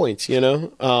fair point, you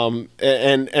know.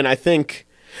 And I think,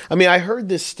 I mean, I heard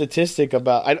this statistic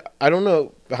about, I don't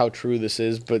know how true this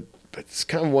is, but it's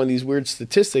kind of one of these weird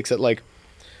statistics that like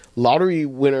lottery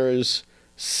winners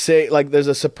say, like, there's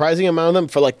a surprising amount of them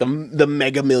for like the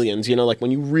mega millions, you know, like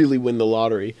when you really win the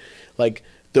lottery, like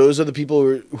those are the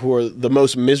people who are the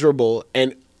most miserable,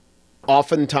 and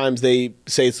oftentimes they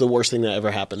say it's the worst thing that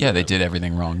ever happened. Yeah, they did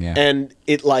everything wrong. Yeah, and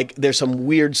it like there's some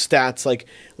weird stats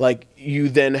like you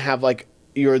then have like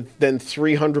you're then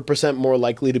 300% more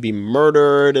likely to be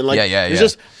murdered, and like there's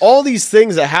just all these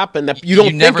things that happen that you don't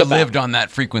think never about. lived on that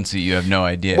frequency. You have no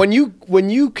idea. When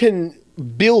you can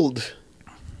build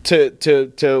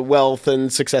to wealth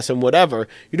and success and whatever,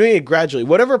 you're doing it gradually.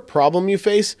 Whatever problem you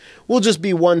face will just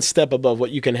be one step above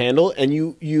what you can handle, and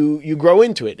you grow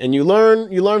into it, and you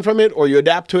learn from it, or you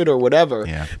adapt to it, or whatever.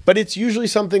 Yeah. But it's usually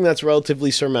something that's relatively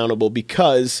surmountable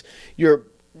because you're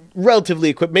relatively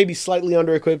equipped, maybe slightly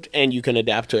under-equipped, and you can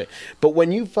adapt to it. But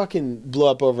when you fucking blow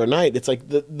up overnight, it's like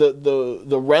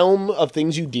the realm of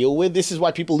things you deal with. This is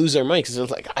why people lose their money, because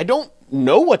it's like, I don't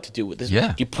know what to do with this.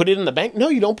 Yeah. You put it in the bank? No,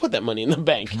 you don't put that money in the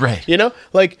bank. Right. You know,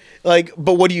 like,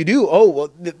 but what do you do? Oh, well,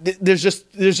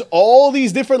 there's all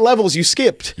these different levels you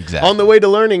skipped on the way to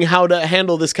learning how to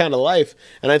handle this kind of life,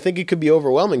 and I think it could be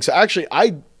overwhelming. So actually,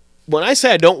 when I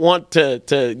say I don't want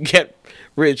to get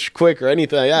rich quick or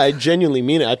anything like that, I genuinely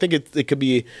mean it. I think it could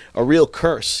be a real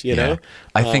curse, you know?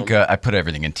 I think I put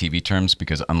everything in TV terms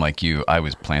because, unlike you, I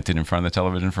was planted in front of the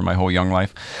television for my whole young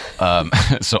life.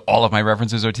 So all of my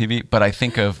references are TV. But I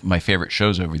think of my favorite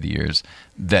shows over the years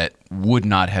that would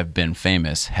not have been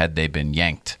famous had they been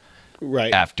yanked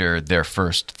after their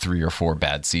first 3 or 4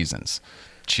 bad seasons.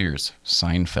 Cheers,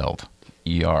 Seinfeld,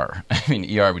 ER. I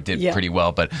mean, ER did pretty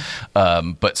well, but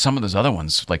some of those other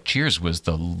ones, like Cheers, was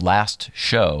the last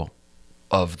show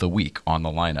of the week on the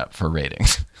lineup for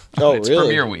ratings. Oh, It's really?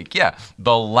 premiere week, yeah,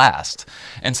 the last.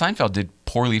 And Seinfeld did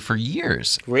poorly for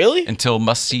years. Really? Until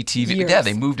must-see TV. Years. Yeah,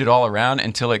 they moved it all around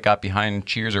until it got behind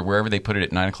Cheers or wherever they put it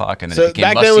at 9 o'clock, and then So it became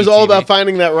back must-see then it was all TV. about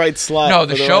finding that right slot. No, for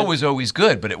the show was always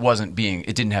good, but it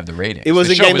didn't have the ratings. It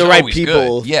wasn't show getting was the right always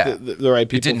people. good. Yeah, the right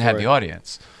people. it didn't for have it. the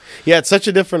audience. Yeah, it's such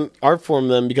a different art form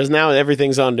then, because now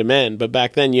everything's on demand. But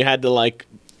back then you had to like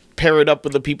pair it up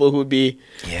with the people who would be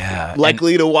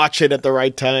likely to watch it at the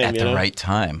right time. At the right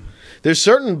time. There's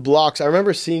certain blocks. I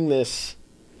remember seeing this,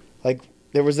 like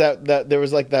there was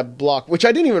that block, which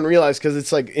I didn't even realize because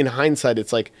it's like in hindsight,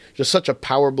 it's like just such a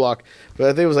power block. But I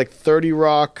think it was like 30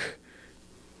 Rock.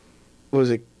 What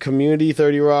was it? Community,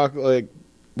 30 Rock. Like,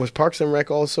 was Parks and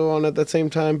Rec also on at that same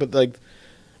time? But like,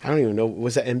 I don't even know.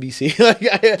 Was that NBC?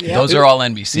 Those are all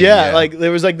NBC. Yeah, like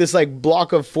there was like this like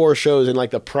block of 4 shows in like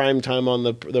the prime time on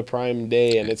the prime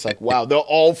day, and it's like, wow,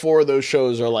 all 4 of those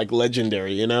shows are like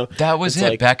legendary, you know? That was it's it.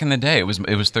 like, Back in the day, it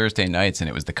was Thursday nights, and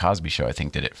it was the Cosby Show. I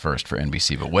think did it first for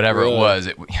NBC, but whatever it was,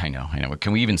 I know.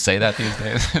 Can we even say that these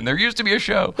days? There used to be a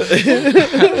show.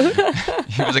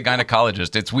 He was a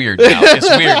gynecologist. It's weird now. It's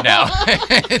weird now.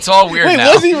 It's all weird Wait,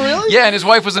 now. was he really? Yeah, and his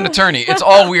wife was an attorney. It's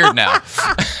all weird now.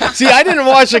 See, I didn't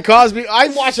watch the Cosby. I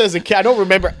watched it as a kid. I don't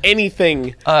remember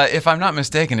anything. If I'm not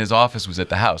mistaken, his office was at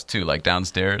the house too, like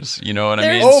downstairs. You know what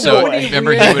I mean? Oh, so boy.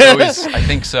 remember, he would always. I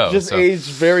think so. Just so. aged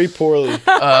very poorly.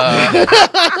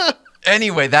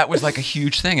 Anyway, that was like a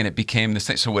huge thing, and it became this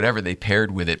thing. So whatever they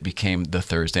paired with it became the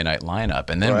Thursday night lineup.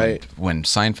 And then Right. when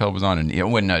Seinfeld was on,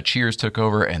 and when Cheers took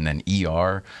over, and then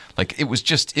ER, like it was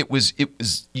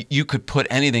you could put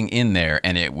anything in there,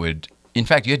 and it would. In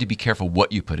fact, you had to be careful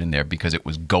what you put in there because it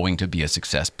was going to be a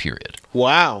success. Period.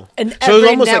 Wow. And so it was every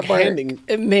almost network like handing.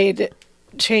 it made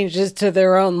changes to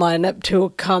their own lineup to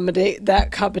accommodate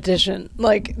that competition.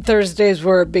 Like Thursdays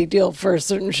were a big deal for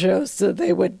certain shows, so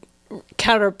they would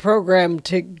counter program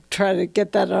to try to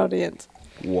get that audience.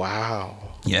 Wow.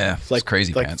 Yeah, Like it's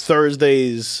crazy, like pants.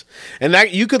 Thursdays, and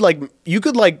that you could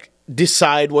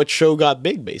decide what show got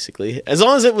big basically, as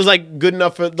long as it was like good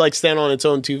enough for like stand on its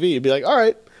own TV. You'd be like, all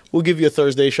right, we'll give you a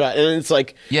Thursday shot, and it's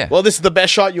like, Yeah. well, this is the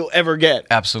best shot you'll ever get.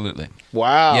 Absolutely.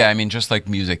 Wow. Yeah, I mean, just like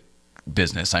music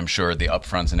business, I'm sure the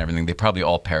upfronts and everything, they probably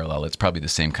all parallel. It's probably the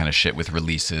same kind of shit with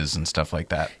releases and stuff like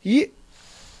that.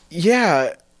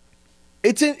 Yeah.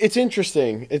 It's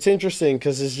interesting. It's interesting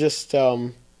because it's just.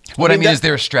 What I mean is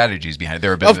there are strategies behind it.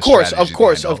 There are a bit Of course. strategies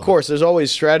behind all of them. There's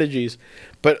always strategies,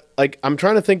 but like I'm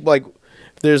trying to think like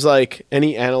if there's like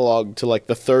any analog to like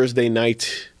the Thursday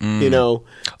night, you know.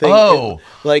 Thing. Oh.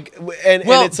 And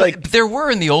it's like there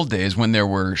were in the old days when there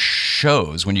were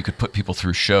shows when you could put people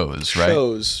through shows, right?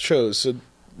 shows. So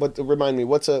what? Remind me,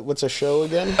 what's a show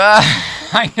again?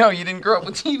 I know you didn't grow up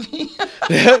with TV.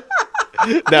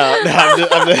 No,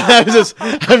 I'm just.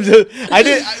 I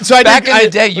did. So I Back did, in the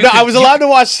day, you I could- was allowed to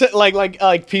watch like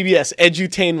PBS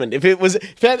edutainment if it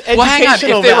had educational Well, hang on. If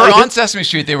they were value. on Sesame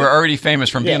Street, they were already famous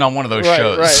from being on one of those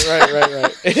shows.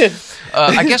 Right.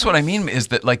 I guess what I mean is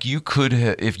that like you could,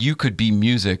 if you could be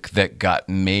music that got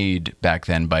made back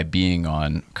then by being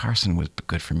on. Carson was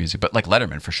good for music, but like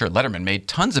Letterman for sure. Letterman made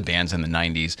tons of bands in the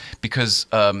 '90s because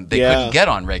they couldn't get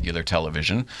on regular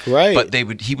television. Right. But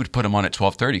he would put them on at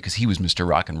 12:30 because he was Mr.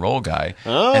 Rock and Roll guy,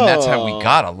 and that's how we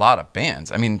got a lot of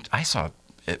bands. I mean,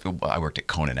 I worked at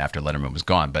Conan after Letterman was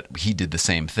gone, but he did the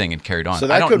same thing and carried on. So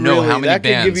that I don't could know really, how many that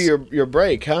bands. could give you your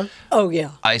break, huh? Oh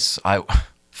yeah.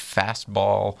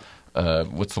 Fastball.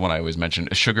 What's the one I always mention?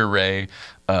 Sugar Ray.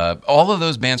 All of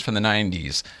those bands from the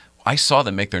 '90s. I saw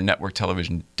them make their network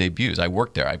television debuts. I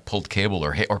worked there. I pulled cable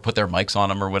or put their mics on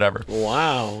them or whatever.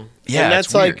 Wow. Yeah, and that's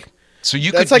it's weird. like. So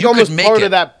you That's could like you almost could make part it.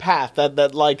 of that path,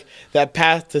 that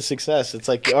path to success. It's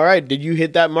like, all right, did you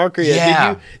hit that marker yet?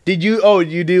 Yeah. Did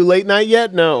you do late night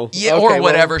yet? No. Yeah, Okay, or well,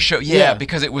 whatever show. Yeah,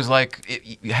 because it was like,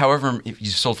 however, if you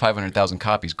sold 500,000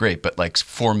 copies, great. But like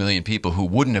 4 million people who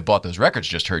wouldn't have bought those records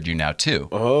just heard you now too.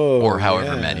 Oh, or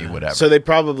however yeah. many, whatever. So they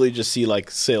probably just see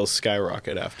like sales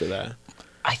skyrocket after that.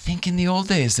 I think in the old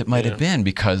days it might have been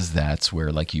because that's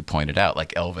where, like you pointed out,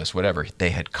 like Elvis, whatever, they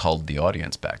had culled the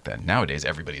audience back then. Nowadays,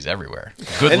 everybody's everywhere.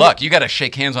 Good luck. You got to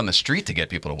shake hands on the street to get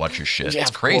people to watch your shit. Yeah, It's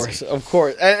crazy. Of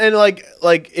course. And like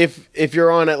if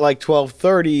you're on at like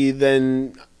 12:30,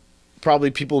 then probably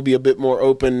people will be a bit more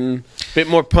open, a bit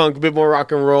more punk, a bit more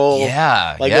rock and roll.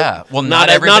 Yeah, Like yeah. Well, not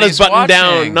as everybody's buttoned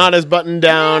down, watching. not as buttoned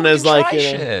down Yeah, we as can like try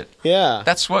you know. shit. Yeah.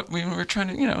 That's what we were trying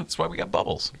to, that's why we got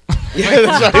bubbles. Yeah,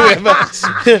 that's why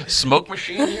we have Smoke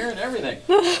machine here and everything.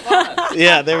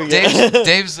 yeah, there we go.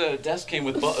 Dave's desk came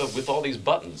with all these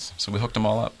buttons, so we hooked them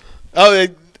all up. Oh,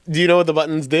 do you know what the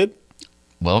buttons did?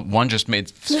 Well, one just made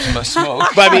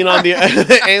smoke. By being on the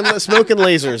and smoke and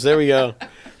lasers. There we go.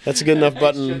 That's a good enough Showed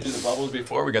button. you the bubbles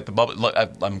before. We got the bubble. Look,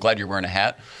 I'm glad you're wearing a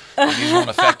hat. These won't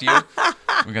affect you.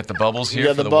 We got the bubbles We here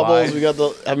got for the the bubbles. Y. We got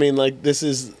the. I mean, like this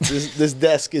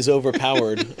desk is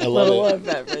overpowered. I Little love of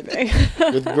everything.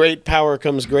 it. With great power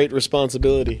comes great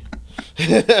responsibility.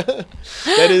 That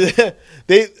is.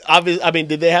 They obviously. I mean,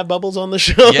 did they have bubbles on the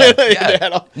show? Yeah, They yeah.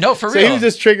 had all- No, for So he real. was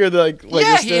just triggered like Yeah,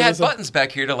 this he stand had and stuff? buttons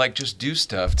back here to like just do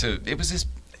stuff. It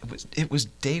was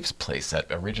Dave's playset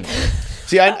originally.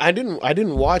 See, I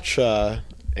didn't watch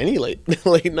any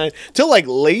late night till like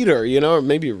later, or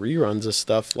maybe reruns of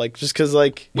stuff, like just because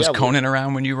like Was yeah, Conan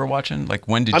around when you were watching? Like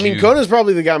when did I you? mean, Conan's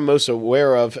probably the guy I'm most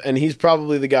aware of, and he's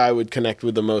probably the guy I would connect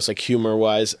with the most, like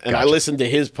humor-wise. And I Gotcha. listen to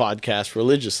his podcast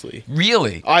religiously.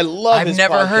 Really? I love I've his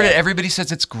never heard it. podcast. Everybody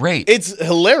says it's great. It's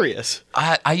hilarious.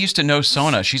 I used to know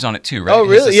Sona. She's on it too, right? Oh,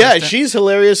 His really? Yeah, assistant? she's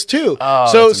hilarious too.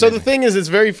 Oh, so that's the amazing. thing is, it's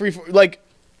very free. Like,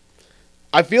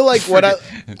 I feel like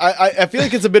I feel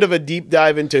like it's a bit of a deep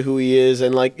dive into who he is,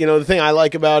 and like the thing I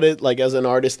like about it, like as an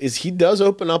artist, is he does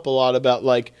open up a lot about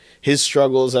like his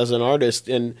struggles as an artist,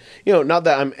 and not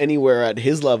that I'm anywhere at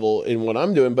his level in what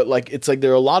I'm doing, but like it's like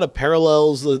there are a lot of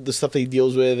parallels, the stuff that he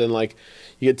deals with, and like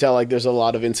you can tell like there's a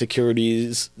lot of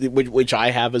insecurities which I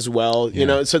have as well,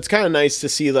 so it's kind of nice to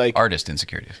see like Artist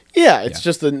insecurities. yeah, it's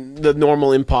just the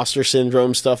normal imposter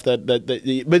syndrome stuff that but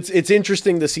it's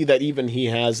interesting to see that even he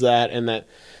has that, and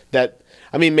that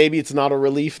I mean, maybe it's not a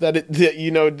relief that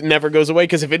it never goes away,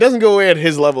 because if it doesn't go away at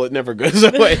his level, it never goes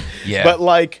away. Yeah. But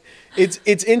like,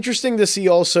 it's interesting to see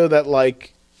also that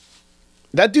like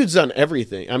that dude's done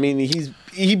everything. I mean,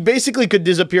 he basically could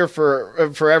disappear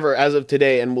for forever as of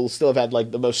today, and will still have had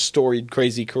like the most storied,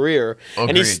 crazy career. Agreed.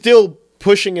 And he's still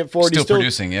pushing it forward. Still He's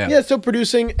producing, yeah. Yeah, still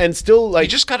producing, and still like. He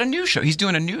just got a new show. He's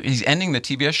ending the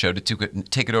TBS show to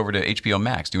take it over to HBO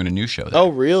Max, doing a new show there. Oh,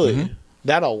 really?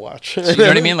 That I'll watch. So, you know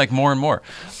what I mean? Like more and more.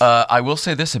 I will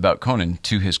say this about Conan,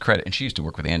 to his credit, and she used to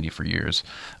work with Andy for years.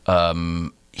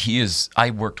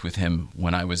 I worked with him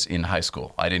when I was in high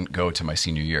school. I didn't go to my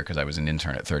senior year because I was an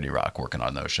intern at 30 Rock working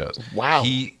on those shows. Wow.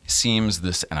 He seems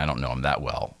this, and I don't know him that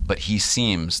well, but he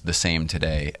seems the same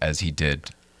today as he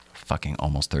did fucking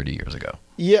almost 30 years ago.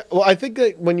 Yeah, well, I think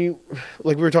that when you,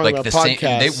 like we were talking about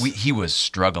podcasts. He was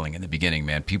struggling in the beginning,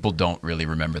 man. People don't really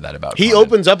remember that about He Conan.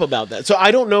 opens up about that. So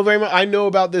I don't know very much. I know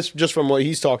about this just from what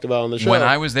he's talked about on the show. When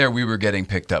I was there, we were getting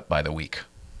picked up by the week.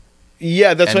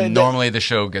 Yeah, that's And what normally the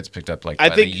show gets picked up like by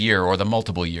the year or the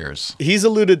multiple years. He's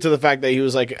alluded to the fact that he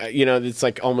was like, it's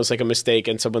like almost like a mistake,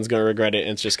 and someone's going to regret it,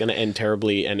 and it's just going to end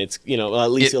terribly, and it's,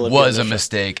 at least It was a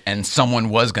mistake, and someone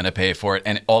was going to pay for it,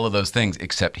 and all of those things,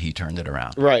 except he turned it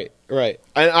around. Right.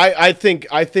 And I think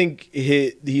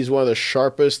he's one of the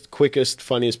sharpest, quickest,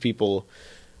 funniest people.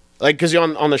 Like, because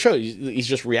on the show, he's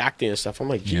just reacting and stuff. I'm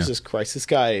like, Jesus Christ, this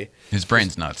guy. His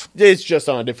brain's nuts. It's just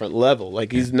on a different level.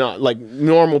 Like, he's not, like,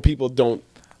 normal people don't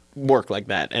work like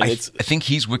that. And I think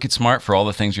he's wicked smart for all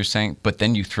the things you're saying, but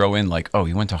then you throw in, like, oh,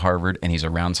 he went to Harvard, and he's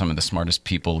around some of the smartest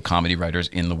people, comedy writers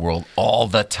in the world all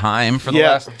the time for the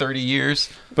last 30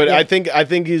 years. But I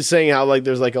think he's saying how, like,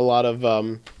 there's, like, a lot of...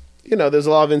 there's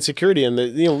a lot of insecurity, and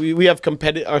we have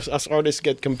us artists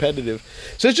get competitive.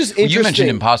 So it's just interesting. You mentioned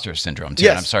imposter syndrome too. Yes.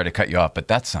 And I'm sorry to cut you off, but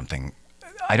that's something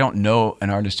I don't know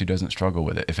an artist who doesn't struggle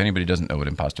with it. If anybody doesn't know what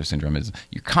imposter syndrome is,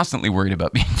 you're constantly worried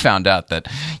about being found out that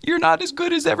you're not as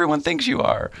good as everyone thinks you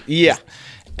are. Yeah.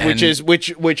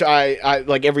 Which I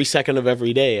like every second of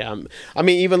every day. I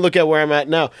mean, even look at where I'm at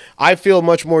now. I feel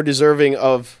much more deserving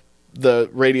of the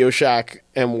Radio Shack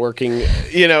and working,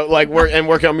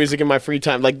 working on music in my free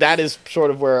time. Like, that is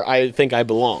sort of where I think I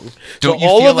belong. Don't so you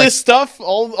all feel of like this stuff,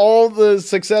 all the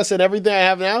success and everything I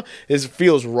have now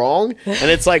feels wrong.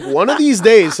 And it's like, one of these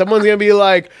days someone's gonna be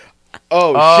like,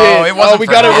 oh shit! We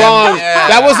got it wrong. Yeah.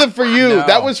 That wasn't for you. No.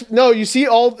 That was You see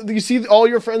all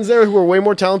your friends there who are way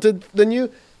more talented than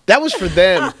you. That was for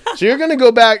them. So you're gonna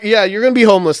go back. Yeah, you're gonna be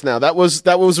homeless now. That was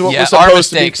what was supposed our to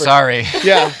mistake. be. Sorry.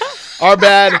 Yeah. Our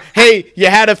bad. Hey, you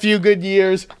had a few good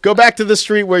years. Go back to the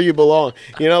street where you belong.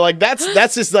 Like that's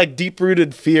this like deep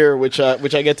rooted fear, which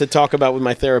I get to talk about with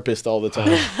my therapist all the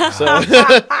time. So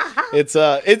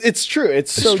it's true.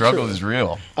 It's The so struggle true. is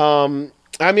real.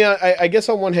 I mean, I guess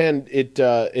on one hand,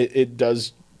 it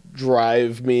does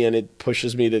drive me, and it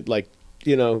pushes me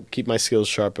to keep my skills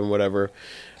sharp and whatever.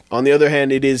 On the other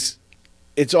hand,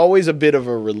 it's always a bit of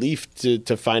a relief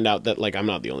to find out that, like, I'm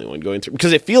not the only one going through,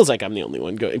 because it feels like I'm the only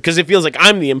one going, because it feels like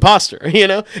I'm the imposter,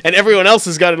 and everyone else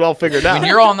has got it all figured out. When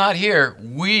you're all not here,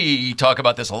 we talk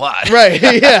about this a lot. Right.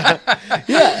 Yeah.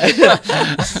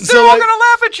 They're all gonna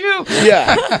laugh at you.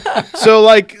 Yeah.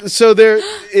 So there,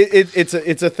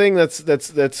 it's a thing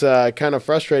that's kind of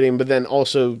frustrating, but then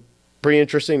also pretty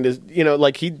interesting to,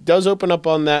 like, he does open up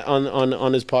on that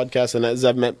on his podcast, and as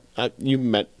you've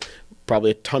met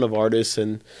probably a ton of artists,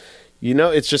 and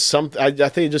it's just something. I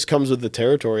think it just comes with the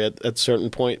territory at a certain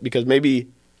point, because maybe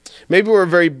we're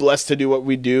very blessed to do what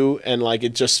we do, and like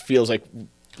it just feels like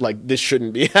this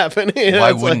shouldn't be happening.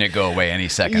 Why wouldn't it go away any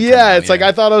second? Yeah, it's like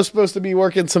I thought I was supposed to be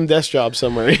working some desk job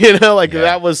somewhere.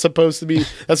 That was supposed to be.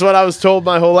 That's what I was told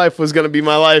my whole life was going to be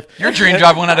my life. Your dream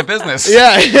job went out of business.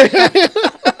 Yeah.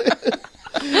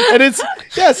 And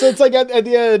so it's like at the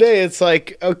end of the day, it's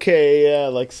like, okay, yeah,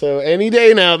 like, so any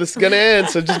day now this is gonna end,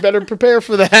 so just better prepare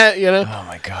for that, Oh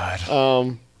my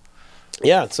god.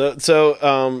 Yeah.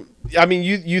 So I mean,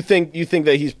 you think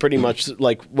that he's pretty much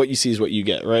like what you see is what you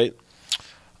get, right?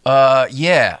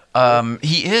 Yeah.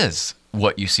 He is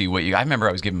what you see. I remember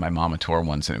I was giving my mom a tour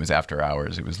once, and it was after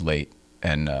hours. It was late.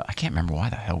 And I can't remember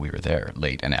why the hell we were there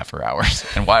late and after hours,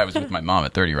 and why I was with my mom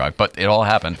at 30 Rock, but it all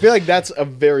happened. I feel like that's a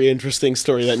very interesting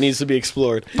story that needs to be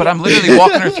explored. But I'm literally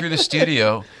walking her through the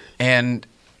studio, and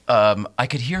I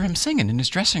could hear him singing in his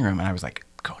dressing room, and I was like,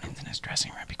 Conan's in his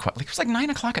dressing room. Be quiet. Like, it was like 9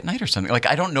 o'clock at night or something. Like,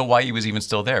 I don't know why he was even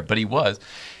still there, but he was.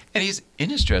 And he's in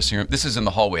his dressing room. This is in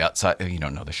the hallway outside. You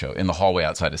don't know the show. In the hallway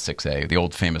outside of 6A, the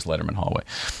old famous Letterman hallway.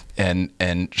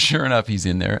 And sure enough, he's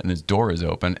in there, and his door is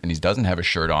open, and he doesn't have a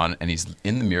shirt on, and he's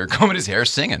in the mirror combing his hair,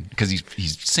 singing, because he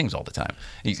sings all the time.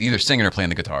 He's either singing or playing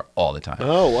the guitar all the time.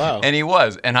 Oh, wow. And he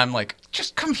was. And I'm like,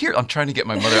 just come here. I'm trying to get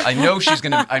my mother. I know she's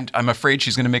going to, I'm afraid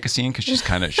she's going to make a scene, because she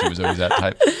was always that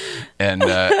type.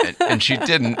 And she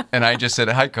didn't. And I just said,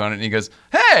 hi, Conan. And he goes,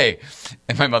 hey.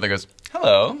 And my mother goes,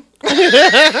 hello.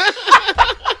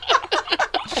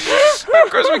 Of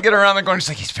course, we get around the corner. She's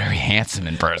like, he's very handsome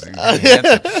in person. He's very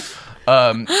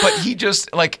handsome. But he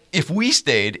just, like, if we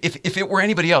stayed, if it were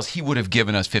anybody else, he would have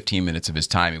given us 15 minutes of his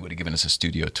time. He would have given us a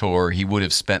studio tour. He would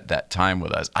have spent that time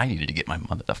with us. I needed to get my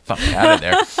mother the fuck out of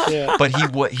there. Yeah. But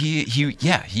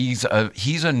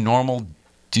he's a normal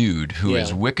dude who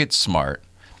is wicked smart,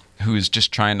 who is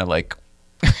just trying to, like,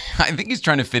 I think he's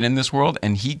trying to fit in this world,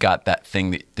 and he got that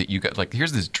thing that you got. Like,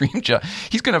 here's this dream job.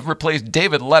 He's going to replace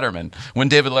David Letterman when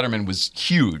David Letterman was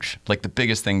huge, like the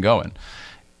biggest thing going.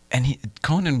 And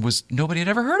Conan was, nobody had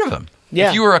ever heard of him. Yeah.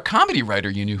 If you were a comedy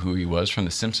writer, you knew who he was from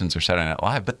The Simpsons or Saturday Night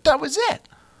Live, but that was it.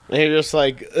 And you're just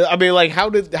like, I mean, like, how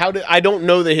did I don't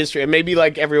know the history, and maybe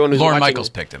like everyone who's Lorne watching Michaels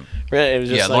picked him. Right, it was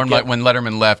just when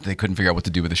Letterman left, they couldn't figure out what to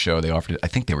do with the show. They offered it. I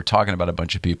think they were talking about a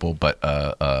bunch of people, but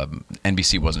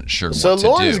NBC wasn't sure what to do.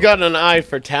 So Lorne's got an eye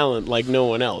for talent like no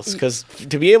one else, because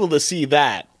to be able to see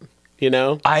that, you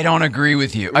know? I don't agree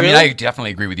with you. I mean, I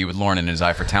definitely agree with you with Lorne and his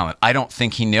eye for talent. I don't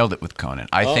think he nailed it with Conan.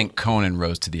 I think Conan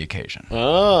rose to the occasion.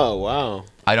 Oh, wow.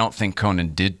 I don't think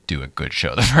Conan did do a good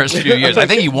show the first few years. I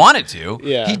think he wanted to.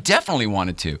 Yeah. He definitely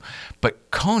wanted to.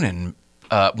 But Conan,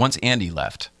 once Andy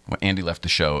left, when Andy left the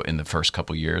show in the first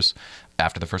couple years,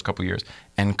 after the first couple years,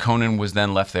 and Conan was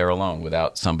then left there alone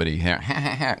without somebody,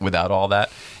 without all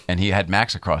that. And he had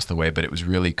Max across the way, but it was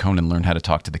really Conan learned how to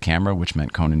talk to the camera, which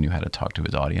meant Conan knew how to talk to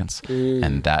his audience.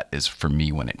 And that is, for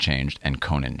me, when it changed, and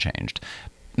Conan changed.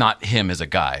 Not him as a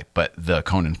guy, but the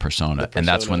Conan persona. And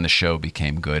that's when the show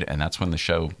became good, and that's when the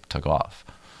show took off.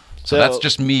 So that's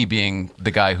just me being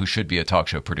the guy who should be a talk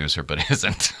show producer, but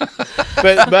isn't.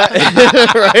 but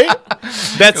right?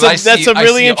 That's a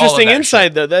really interesting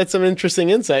insight, though. That's some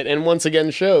interesting insight, and once again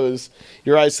shows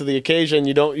your eyes to the occasion.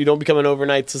 You don't become an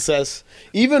overnight success.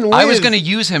 Even with, I was going to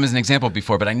use him as an example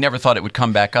before, but I never thought it would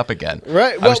come back up again.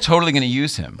 Right. Well, I was totally going to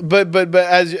use him. But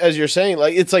as you're saying,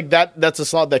 like, it's like that's a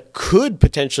slot that could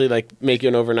potentially like make you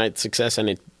an overnight success, and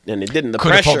it didn't. The could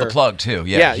pressure, have pulled the plug too.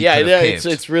 Yeah.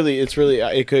 It's really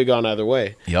it could have gone either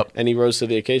way. Yep. And he rose to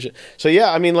the occasion. So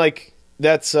yeah, I mean, like,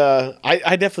 that's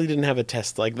I definitely didn't have a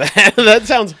test like that. That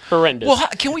sounds horrendous. Well,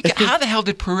 how the hell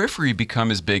did Periphery become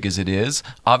as big as it is?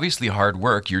 Obviously, hard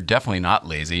work. You're definitely not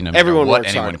lazy. No matter Everyone what works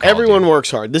anyone hard. Everyone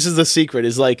works hard. This is the secret.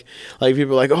 Is like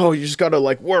people are like, oh, you just gotta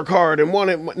like work hard and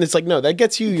want it. And it's like, no, that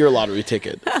gets you your lottery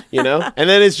ticket, you know. And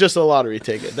then it's just a lottery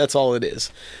ticket. That's all it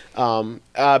is.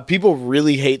 People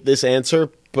really hate this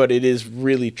answer, but it is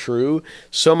really true.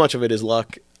 So much of it is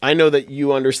luck. I know that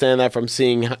you understand that from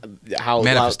seeing how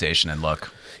manifestation and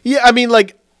luck. Yeah, I mean,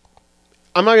 like,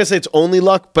 I'm not gonna say it's only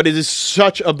luck, but it is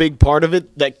such a big part of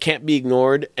it that can't be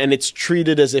ignored, and it's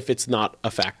treated as if it's not a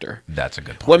factor. That's a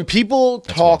good point. When people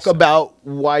talk about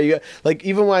why you, like,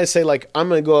 even when I say like I'm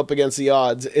gonna go up against the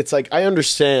odds, it's like I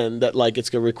understand that like it's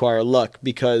gonna require luck,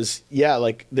 because yeah,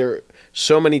 like there are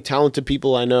so many talented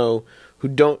people I know who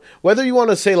don't, whether you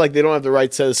want to say like they don't have the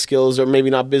right set of skills or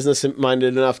maybe not business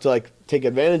minded enough to like take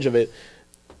advantage of it.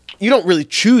 You don't really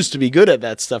choose to be good at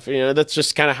that stuff. You know, that's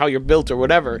just kind of how you're built or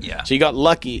whatever. Yeah. So you got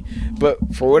lucky. But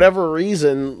for whatever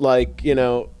reason, like, you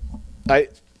know,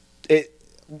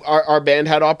 our band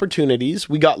had opportunities.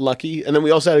 We got lucky. And then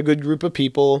we also had a good group of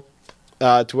people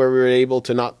to where we were able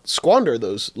to not squander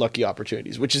those lucky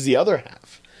opportunities, which is the other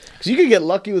half. Because you could get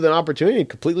lucky with an opportunity and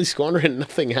completely squander it and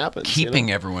nothing happens.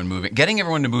 Keeping everyone moving. Getting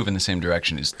everyone to move in the same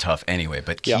direction is tough anyway,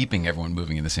 but keeping everyone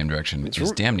moving in the same direction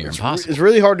is damn near impossible. It's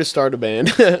really hard to start a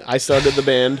band. I started the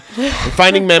band.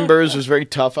 Finding members was very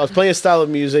tough. I was playing a style of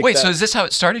music. Wait, so is this how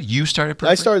it started? You started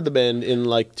Periphery? I started the band in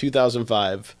like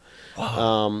 2005.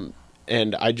 Wow.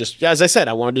 And I just, as I said,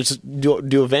 I wanted to just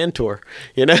do a van tour.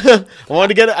 You know, I wanted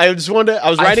to get it. I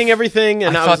was writing everything,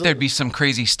 and I thought there'd be some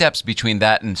crazy steps between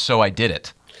that and So I Did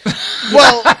It.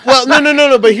 well,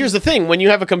 no. But here's the thing: when you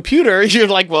have a computer, you're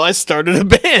like, "Well, I started a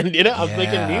band." You know, I was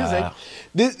making music.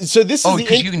 This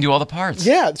because you can do all the parts.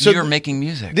 Yeah, so you're making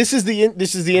music. This is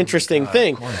the interesting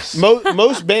thing.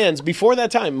 Most bands before that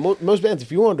time, most bands,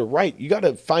 if you wanted to write, you got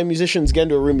to find musicians, get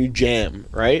into a room, you jam,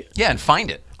 right? Yeah, and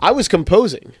find it. I was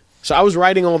composing, so I was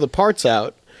writing all the parts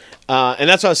out. And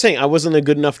that's what I was saying. I wasn't a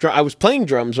good enough drummer. I was playing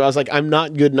drums, but I was like, I'm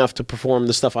not good enough to perform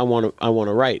the stuff I want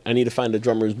to write. I need to find a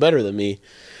drummer who's better than me.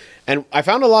 And I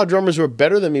found a lot of drummers who are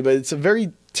better than me, but it's a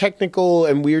very technical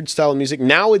and weird style of music.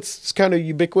 Now it's kind of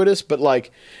ubiquitous, but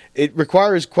like it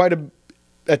requires quite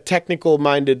a technical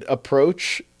minded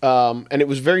approach. And it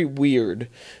was very weird.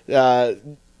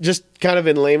 Just kind of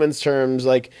in layman's terms,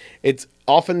 like it's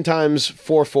oftentimes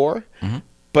 4/4,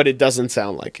 but it doesn't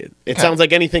sound like it. It sounds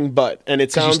like anything but, and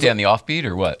it sounds. Did you stay on the offbeat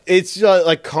or what? It's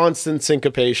like constant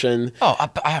syncopation. Oh,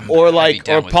 or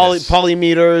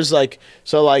polymeters, like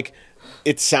so, like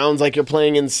it sounds like you're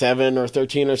playing in 7 or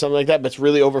 13 or something like that, but it's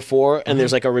really over 4, and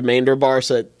there's like a remainder bar,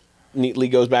 so it neatly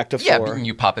goes back to 4. Yeah, but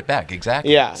you pop it back,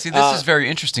 exactly. Yeah. See, this is very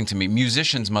interesting to me.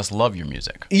 Musicians must love your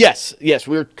music. Yes,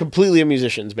 we're completely a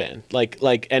musicians band.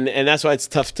 And that's why it's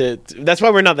tough to. That's why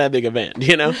we're not that big a band,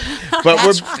 you know. But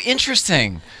That's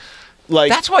interesting. Like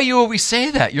that's why you always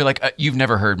say that. You're like, you've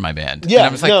never heard my band. Yeah, and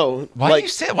I was like, no. Why like, do you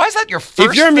say? Why is that your first?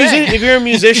 If you're a thing? if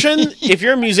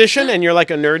you're a musician, and you're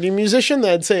like a nerdy musician,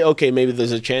 then I'd say okay, maybe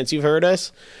there's a chance you've heard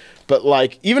us. But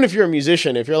like, even if you're a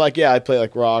musician, if you're like, yeah, I play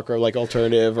like rock or like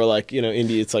alternative or like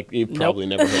indie, it's like you've probably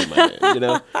never heard my band, you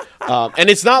know. And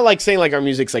it's not like saying like our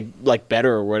music's like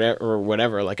better or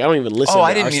whatever. Like I don't even listen. Oh, to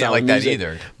I didn't our mean it style like of that music.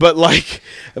 either. But like,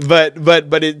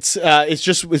 but it's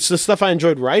the stuff I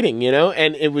enjoyed writing, you know.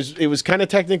 And it was kind of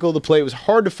technical to play. It was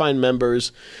hard to find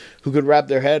members who could wrap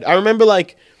their head. I remember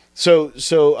like. So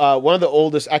one of the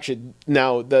oldest, actually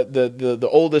now the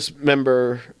oldest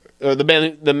member. Or the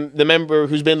band, the member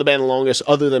who's been in the band the longest,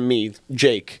 other than me,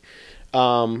 Jake,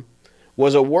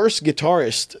 was a worse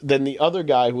guitarist than the other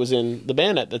guy who was in the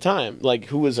band at the time, like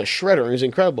who was a shredder and he was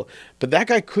incredible. But that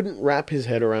guy couldn't wrap his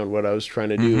head around what I was trying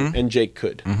to do, and Jake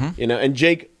could, you know. And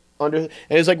Jake and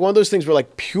it's like one of those things where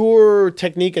like pure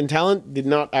technique and talent did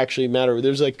not actually matter.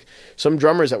 There's like some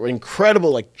drummers that were incredible,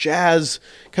 like jazz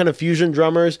kind of fusion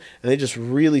drummers, and they just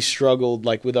really struggled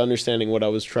like with understanding what I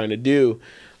was trying to do.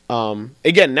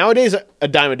 Again, nowadays a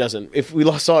dime a dozen. If we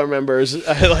lost all our members,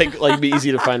 like it'd be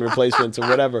easy to find replacements or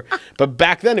whatever. But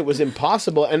back then it was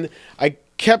impossible, and I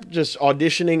kept just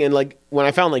auditioning. And like when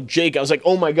I found like Jake, I was like,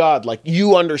 oh my god, like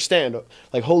you understand,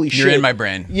 like holy shit, You're in my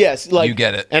brain. Yes, like you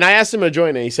get it. And I asked him to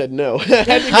join, and he said no. I had to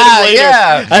get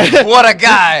him later. Yeah, what a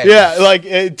guy. Yeah, like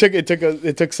it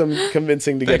took some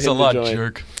convincing to Thanks get him a lot, to join.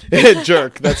 jerk.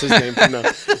 Jerk, that's his name. No.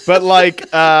 But like,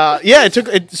 yeah, it took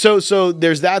it. So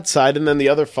there's that side, and then the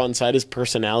other fun side is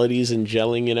personalities and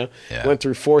gelling. You know, went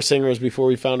through 4 singers before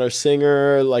we found our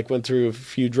singer. Like, went through a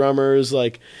few drummers.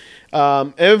 Like,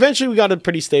 and eventually we got a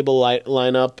pretty stable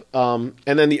lineup.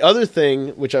 And then the other thing,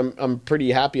 which I'm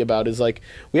pretty happy about, is like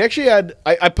we actually had.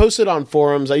 I posted on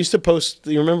forums. I used to post.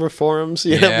 You remember forums?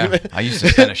 Yeah, I used to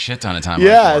spend a shit ton of time.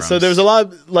 Yeah, on forums. so there was a lot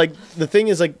of, like, the thing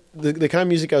is like the kind of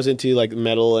music I was into, like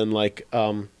metal and like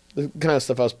the kind of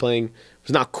stuff I was playing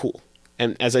was not cool.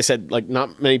 And as I said, like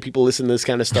not many people listen to this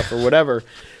kind of stuff or whatever.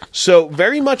 So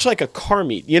very much like a car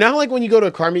meet. You know how like when you go to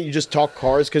a car meet, you just talk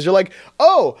cars because you're like,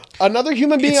 oh, another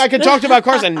human being I could talk to about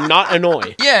cars and not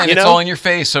annoy. Yeah, and you it's know? all in your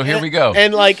face. So here we go.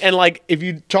 And like if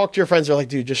you talk to your friends, they're like,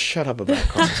 dude, just shut up about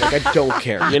cars. Like I don't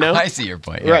care. You know? I see your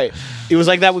point. Yeah. Right. It was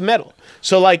like that with metal.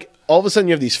 So like all of a sudden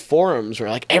you have these forums where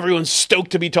like everyone's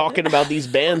stoked to be talking about these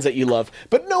bands that you love,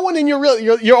 but no one in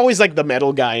you're always like the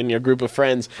metal guy in your group of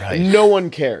friends. Right. No one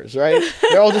cares, right?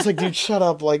 They're all just like, dude, shut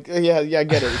up. Like, yeah, I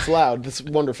get it. It's loud. It's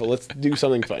wonderful. Let's do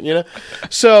something fun, you know?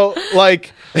 So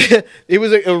like it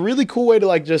was a really cool way to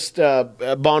like just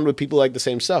bond with people like the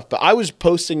same stuff. But I was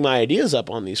posting my ideas up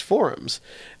on these forums,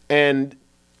 and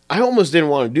I almost didn't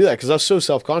want to do that because I was so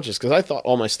self-conscious because I thought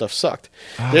all my stuff sucked.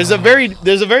 There's a very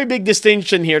big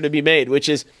distinction here to be made, which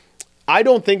is I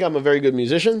don't think I'm a very good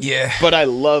musician. Yeah. But I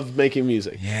love making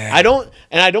music. Yeah. I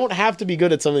don't have to be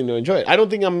good at something to enjoy it. I don't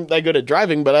think I'm that good at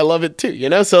driving, but I love it too. You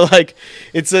know, so like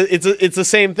it's the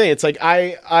same thing. It's like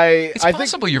It's I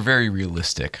possible you're very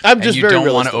realistic. I'm just and very you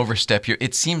don't want realistic. to overstep your.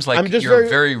 It seems like I'm just you're a very-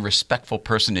 very respectful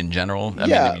person in general. I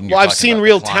yeah, mean, you're well, I've talking seen about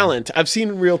real the climb. talent. I've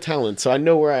seen real talent, so I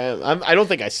know where I am. I don't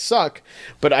think I suck,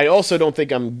 but I also don't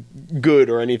think I'm good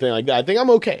or anything like that. I think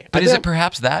I'm okay. But I is think it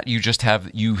perhaps that you just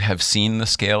have seen the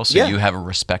scale, so Yeah. you have a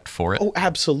respect for it? Oh,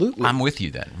 absolutely. I'm with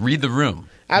you then. Read the room.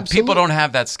 Absolutely. People don't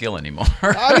have that skill anymore.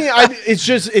 I mean,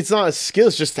 it's not a skill.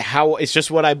 It's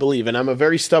just what I believe, and I'm a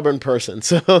very stubborn person.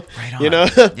 So Right on. you know,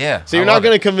 Yeah, So you're I not love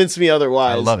going it. to convince me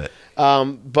otherwise. I love it.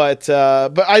 But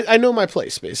I know my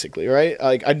place basically, right?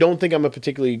 Like I don't think I'm a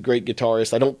particularly great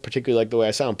guitarist. I don't particularly like the way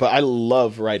I sound, but I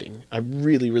love writing. I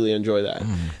really, really enjoy that.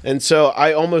 And so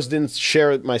I almost didn't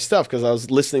share my stuff because I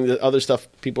was listening to other stuff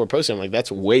people were posting. I'm like,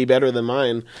 that's way better than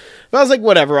mine. But I was like,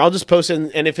 whatever, I'll just post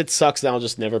it. And if it sucks, then I'll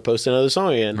just never post another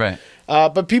song again. Right.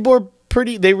 But people were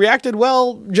they reacted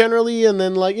well generally. And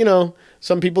then like, you know,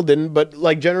 some people didn't, but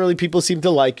like generally people seemed to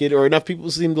like it, or enough people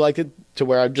seemed to like it to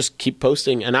where I just keep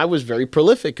posting. And I was very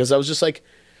prolific because I was just like,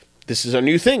 this is a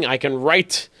new thing. I can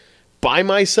write by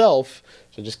myself.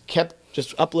 So I just kept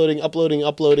just uploading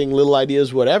little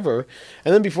ideas, whatever.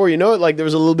 And then before you know it, like there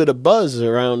was a little bit of buzz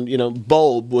around, you know,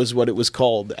 Bulb was what it was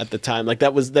called at the time. Like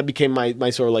that became my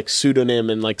sort of like pseudonym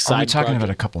and like side Are we talking project. about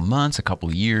a couple months, a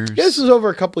couple years? Yeah, this was over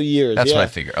a couple of years. That's yeah. what I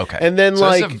figured. Okay. And then so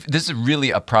like this is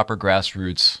really a proper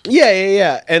grassroots.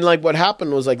 yeah. And like what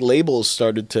happened was like labels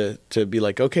started to be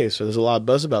like, okay, so there's a lot of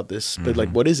buzz about this, but like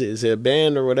what is it? Is it a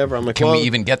band or whatever? I'm like, Can well, we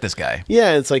even get this guy?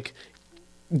 yeah, it's like,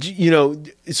 you know,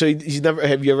 so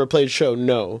have you ever played a show?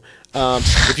 No.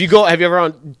 If you go, have you ever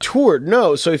on toured?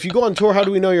 No. So if you go on tour, how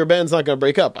do we know your band's not going to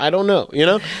break up? I don't know, you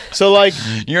know? So like,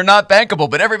 You're not bankable,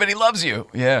 but everybody loves you.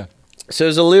 Yeah. so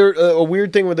there's a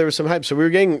weird thing where there was some hype. So we were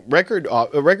getting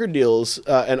record deals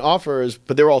and offers,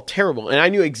 but they were all terrible. And I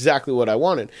knew exactly what I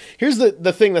wanted. Here's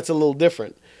the thing that's a little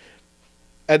different.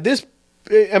 At this,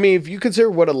 I mean, if you consider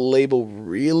what a label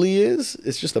really is,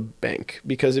 it's just a bank.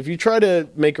 Because if you try to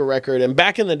make a record, and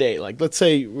back in the day, like let's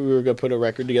say we were going to put a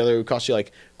record together, it would cost you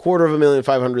like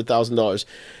 $250,000.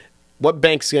 What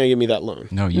bank's going to give me that loan?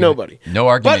 No, nobody. No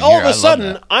argument But all here. of I a love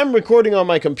sudden, that. I'm recording on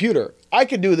my computer. I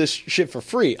could do this shit for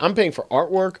free. I'm paying for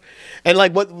artwork, and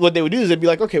like what they would do is they'd be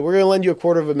like, okay, we're going to lend you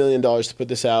 $250,000 to put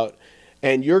this out.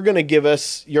 And you're going to give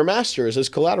us your masters as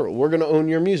collateral. We're going to own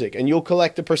your music, and you'll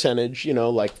collect a percentage, you know,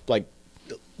 like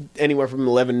anywhere from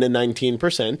 11 to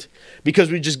 19%,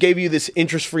 because we just gave you this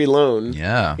interest-free loan.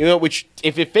 Yeah. You know, which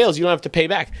if it fails, you don't have to pay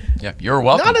back. Yeah, you're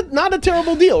welcome. Not a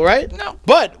terrible deal, right? No.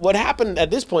 But what happened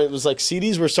at this point was like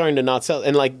CDs were starting to not sell,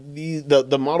 and like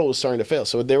the model was starting to fail.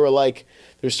 So they were like,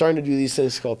 they're starting to do these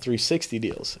things called 360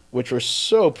 deals, which were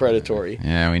so predatory.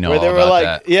 Yeah, we know where all they were about like,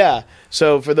 that. yeah.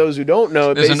 So for those who don't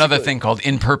know, There's another thing called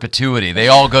in perpetuity. They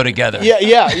all go together.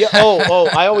 Yeah. Oh,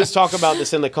 I always talk about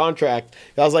this in the contract.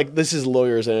 I was like, this is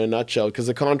lawyers in a nutshell, because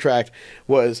the contract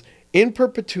was in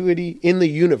perpetuity in the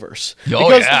universe. Oh,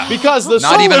 yeah. Because the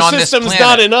Not even solar on this system's planet.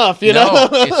 not enough, you know? No,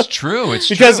 it's true. It's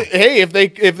Because true. hey, if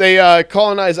they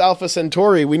colonize Alpha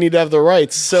Centauri, we need to have the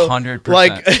rights. So 100%.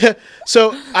 like,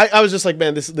 so I was just like,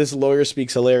 man, this lawyer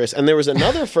speaks hilarious. And there was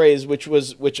another phrase which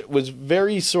was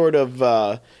very sort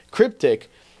of cryptic,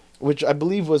 which I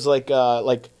believe was like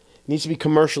needs to be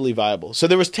commercially viable. So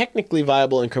there was technically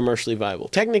viable and commercially viable.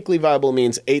 Technically viable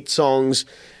means 8 songs.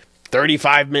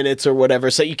 35 minutes or whatever,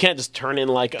 so you can't just turn in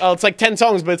like, oh, it's like 10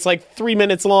 songs, but it's like 3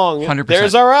 minutes long. 100%.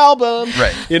 There's our album,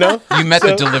 Right. You know, You met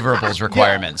the deliverables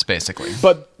requirements, basically.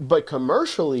 But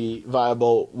commercially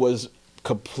viable was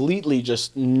completely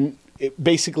just. It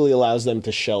basically allows them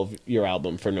to shelve your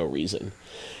album for no reason,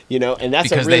 you know, and that's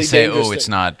Because a really they say, dangerous oh, it's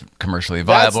thing. not commercially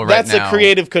viable That's right now. a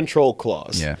creative control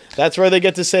clause. Yeah. That's where they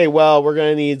get to say, well, we're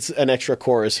going to need an extra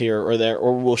chorus here or there,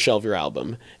 or we'll shelve your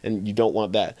album, and you don't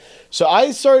want that. So I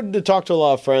started to talk to a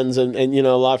lot of friends, and you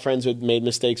know, a lot of friends who had made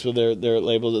mistakes with their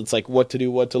labels. It's like what to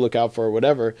do, what to look out for, or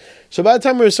whatever. So by the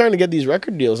time we were starting to get these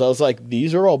record deals, I was like,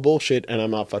 these are all bullshit, and I'm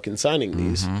not fucking signing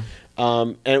these.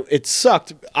 And it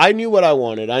sucked. I knew what I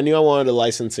wanted. I knew I wanted a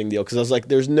licensing deal, because I was like,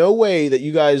 there's no way that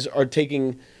you guys are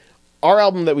taking our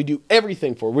album that we do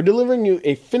everything for. We're delivering you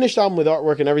a finished album with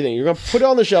artwork and everything. You're going to put it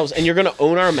on the shelves, and you're going to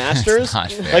own our masters?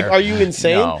 not fair. Like, are you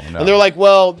insane? No. And they're like,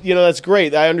 well, you know, that's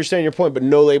great. I understand your point, but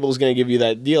no label is going to give you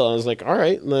that deal. And I was like, all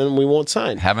right, then we won't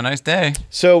sign. Have a nice day.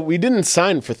 So we didn't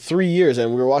sign for 3 years,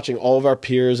 and we were watching all of our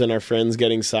peers and our friends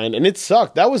getting signed, and it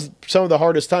sucked. That was some of the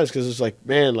hardest times, because it was like,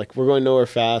 man, like, we're going nowhere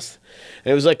fast.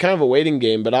 And it was like kind of a waiting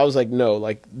game, but I was like, no,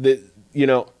 like, you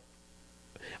know,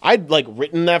 I'd like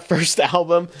written that first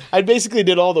album. I basically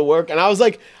did all the work, and I was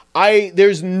like,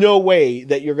 there's no way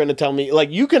that you're going to tell me,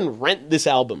 like, you can rent this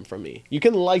album from me. You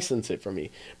can license it from me,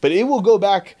 but it will go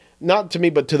back, not to me,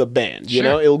 but to the band, you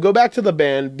know? It will go back to the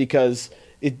band, because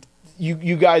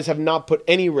you guys have not put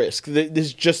any risk. This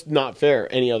is just not fair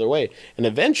any other way. And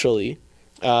eventually,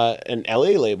 an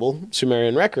LA label,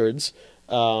 Sumerian Records,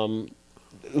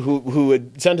 who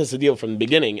had sent us a deal from the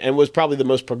beginning and was probably the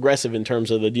most progressive in terms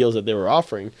of the deals that they were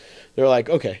offering. They were like,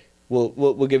 okay,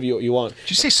 we'll give you what you want.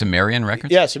 Did you say Sumerian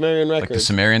Records? Yeah, Sumerian Like Records. the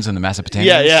Sumerians and the Mesopotamians?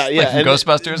 Yeah. Like from And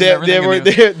Ghostbusters they, and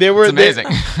everything? They were It's amazing.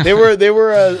 They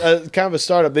were a kind of a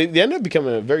startup. They ended up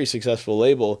becoming a very successful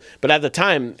label, but at the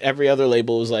time, every other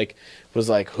label was like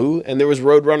who? And there was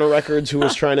Roadrunner Records who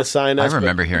was trying to sign I us.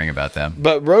 remember hearing about them.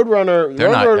 But Roadrunner,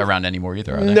 They're not around anymore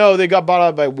either, are they? No, they got bought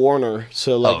out by Warner,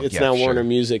 so like Oh, it's yeah, now sure. Warner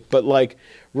Music. But like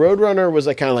Roadrunner was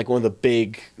like kind of like one of the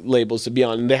big labels to be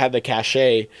on, and they had the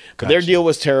cachet. But their Gotcha. deal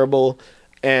was terrible,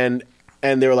 and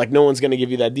they were like, no one's going to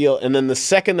give you that deal. And then the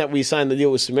second that we signed the deal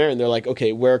with Sumerian, they're like,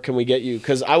 okay, where can we get you?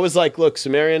 Because I was like, look,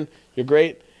 Sumerian, you're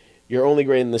great. you're only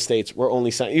great in the States. We're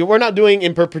only we're not doing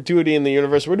in perpetuity in the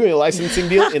universe. We're doing a licensing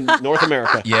deal in North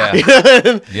America.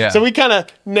 Yeah. So we kind of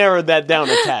narrowed that down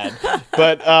a tad.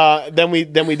 But then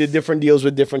we did different deals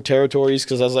with different territories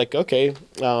because I was like, okay,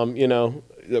 you know,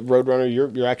 Roadrunner,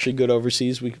 you're actually good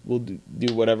overseas. We'll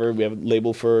do whatever. We have a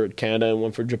label for Canada and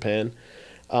one for Japan.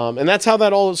 And that's how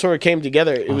that all sort of came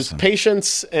together. It was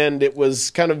patience, and it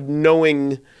was kind of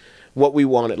knowing what we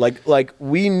wanted. Like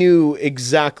we knew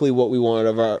exactly what we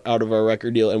wanted out of our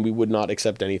record deal, and we would not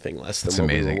accept anything less than That's what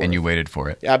we amazing. were And you worth. waited for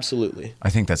it. Absolutely. I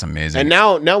think that's amazing. And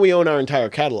now we own our entire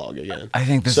catalog again. I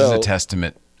think this is a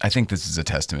testament. I think this is a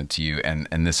testament to you, and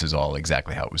this is all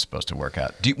exactly how it was supposed to work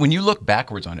out. When you look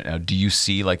backwards on it now, do you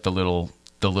see like the little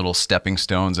stepping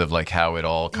stones of like how it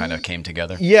all kind of came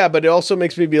together? Yeah, but it also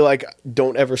makes me be like,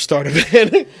 don't ever start a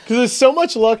band because there's so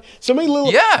much luck, so many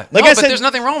little. Yeah, like no, I but said, there's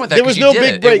nothing wrong with that. There was 'cause no you did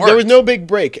big it. break. It There was worked. no big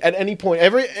break at any point.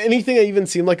 Anything that even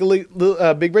seemed like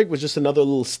a big break was just another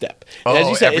little step. And as Oh,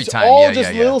 you said, every it's time. all Yeah,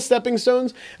 just yeah. little stepping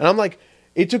stones, and I'm like,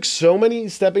 it took so many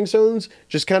stepping stones,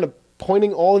 just kind of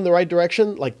pointing all in the right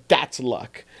direction. Like that's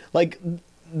luck. Like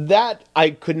that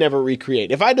I could never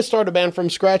recreate. If I had to start a band from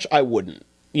scratch, I wouldn't.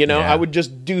 You know, Yeah. I would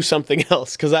just do something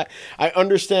else because I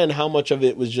understand how much of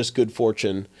it was just good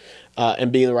fortune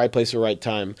and being in the right place at the right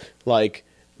time. Like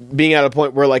being at a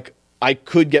point where like I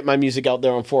could get my music out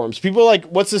there on forums. People are like,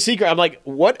 what's the secret? I'm like,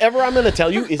 whatever I'm going to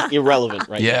tell you is irrelevant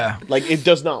right Yeah. now. Like it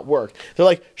does not work. They're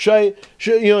like, should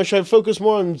I focus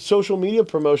more on social media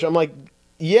promotion? I'm like,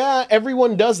 yeah,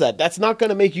 everyone does that. That's not going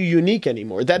to make you unique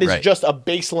anymore. That is Right. just a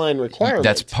baseline requirement.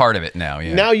 That's part of it now.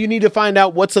 Yeah. Now you need to find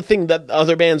out what's the thing that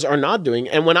other bands are not doing.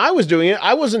 And when I was doing it,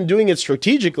 I wasn't doing it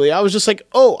strategically. I was just like,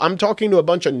 oh, I'm talking to a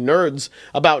bunch of nerds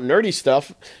about nerdy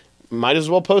stuff. Might as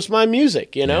well post my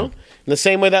music, you know? In the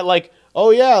same way that like, oh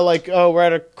yeah, like, oh, we're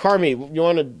at a car meet. You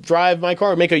want to drive my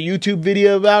car, make a YouTube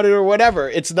video about it or whatever.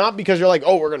 It's not because you're like,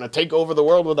 oh, we're going to take over the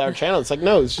world with our channel. It's like,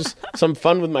 no, it's just some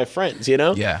fun with my friends, you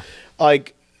know? Yeah.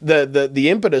 Like the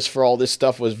impetus for all this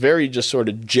stuff was very just sort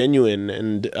of genuine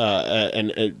and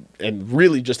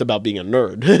really just about being a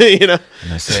nerd, you know.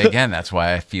 And I say again, that's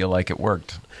why I feel like it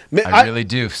worked. Man, I really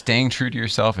do. Staying true to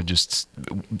yourself and just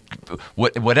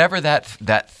whatever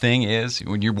that thing is,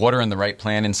 when you're watering the right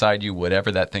plan inside you,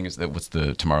 whatever that thing is, what's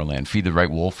the Tomorrowland? Feed the right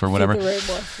wolf or whatever. The right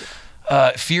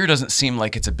one. Fear doesn't seem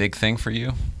like it's a big thing for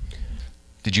you.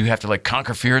 Did you have to like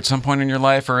conquer fear at some point in your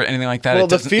life or anything like that? Well,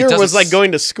 the fear was like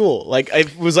going to school. Like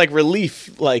it was like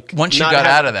relief. Like once you not got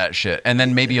having- out of that shit, and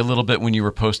then maybe a little bit when you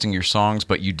were posting your songs,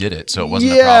 but you did it, so it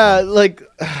wasn't a yeah, problem. like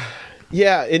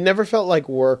yeah, it never felt like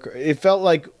work. It felt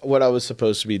like what I was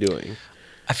supposed to be doing.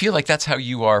 I feel like that's how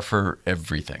you are for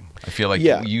everything. I feel like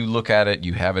Yeah. you look at it,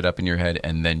 you have it up in your head,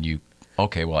 and then you,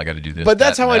 okay, well, I got to do this. But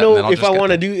that's that, how and I that, and then know I'll if just I get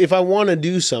want to there.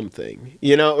 do something,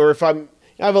 you know, or if I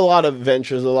have a lot of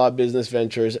ventures, a lot of business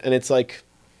ventures, and it's like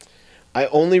I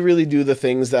only really do the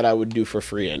things that I would do for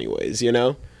free anyways, you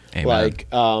know? Amen. Like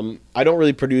I don't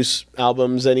really produce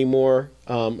albums anymore.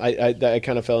 I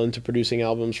kind of fell into producing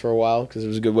albums for a while because it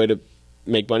was a good way to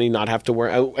make money, not have to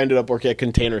work. I ended up working at a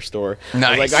Container Store. I was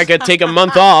Nice. like, I could take a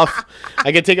month off.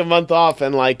 I could take a month off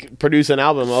and like produce an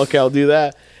album. Okay, I'll do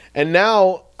that. And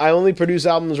now I only produce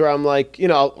albums where I'm like, you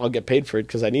know, I'll get paid for it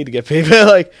because I need to get paid.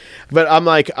 But I'm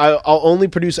like, I'll only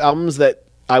produce albums that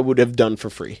I would have done for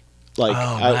free. Like,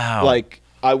 wow.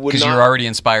 I would Because not, you're already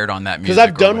inspired on that music. because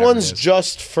I've or done whatever it ones is.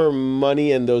 just for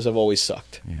money, and those have always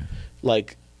sucked. Yeah.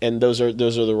 Like, and those are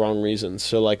the wrong reasons.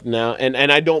 So like now, and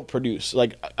I don't produce.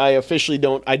 Like I officially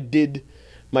don't. I did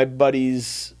my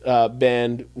buddy's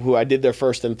band, who I did their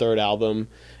first and third album,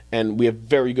 and we have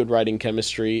very good writing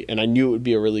chemistry, and I knew it would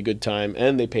be a really good time,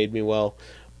 and they paid me well.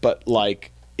 But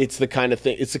like, it's the kind of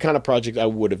thing, it's the kind of project I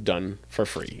would have done for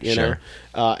free, you Sure.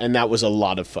 know? And that was a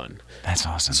lot of fun. That's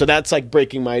awesome. So that's like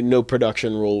breaking my no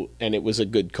production rule, and it was a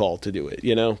good call to do it,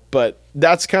 you know? But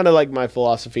that's kind of like my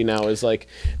philosophy now is like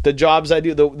the jobs I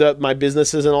do, my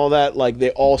businesses and all that, like they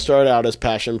all start out as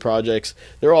passion projects.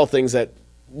 They're all things that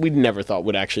we never thought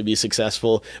would actually be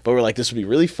successful, but we're like, this would be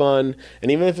really fun.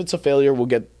 And even if it's a failure, we'll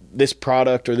get this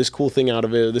product or this cool thing out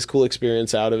of it, or this cool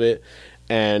experience out of it.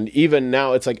 And even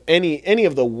now, it's like any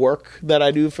of the work that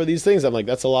I do for these things, I'm like,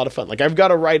 that's a lot of fun. Like I've got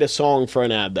to write a song for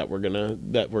an ad that we're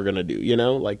gonna do. You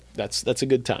know, like that's a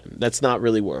good time. That's not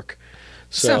really work.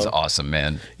 So, Sounds awesome,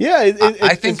 man. Yeah,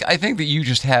 I think that you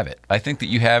just have it. I think that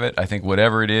you have it. I think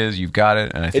whatever it is, you've got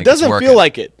it, and I think it doesn't it's working. feel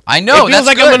like it. I know. It feels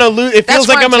like I'm gonna lose. It feels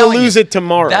like I'm gonna lose it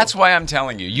tomorrow. That's why I'm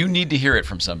telling you. You need to hear it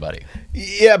from somebody.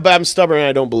 Yeah, but I'm stubborn and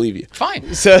I don't believe you.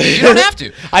 Fine. So You don't have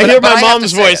to. I hear my I have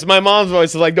mom's to say voice. it. My mom's voice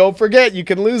is like, "Don't forget, you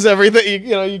can lose everything.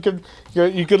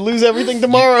 You could lose everything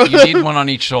tomorrow." You need one on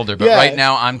each shoulder, but Yeah. right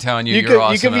now I'm telling you, You you're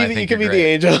awesome. You could be, and I think you could be you're the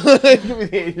great. angel. You could be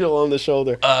the angel on the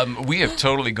shoulder. We have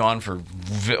totally gone for,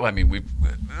 I mean, we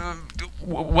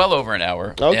well over an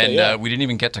hour, Okay, and yeah. we didn't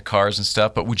even get to cars and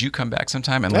stuff. But would you come back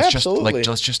sometime and let's Absolutely.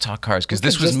 just talk cars? Because We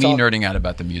this could was just me talk. nerding out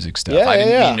about the music stuff. Yeah, I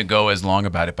didn't yeah. mean to go as long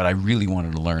about it, but I really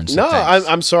wanted to learn some No, things.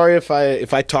 I'm sorry if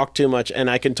I talk too much, and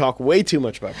I can talk way too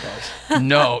much about cars.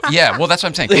 No, yeah, well, that's what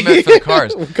I'm saying. Come back for the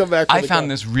cars. We'll come back for I the found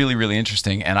cars. this really, really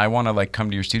interesting, and I want to come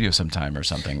to your studio sometime or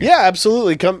something. Yeah,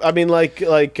 absolutely. Come. I mean, you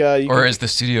Or can- is the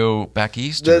studio back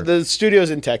east? or- the studio's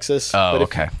in Texas. Oh, but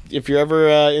okay. If you're ever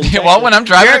in Yeah, well, when I'm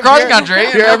driving across country,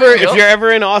 if you're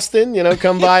ever in Austin,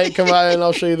 come by, and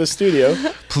I'll show you the studio.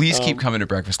 Please keep coming to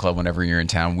Breakfast Club whenever you're in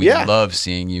town. We Yeah. love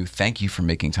seeing you. Thank you for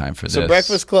making time for this. So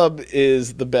Breakfast Club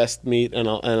is the best meet, and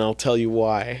I'll tell you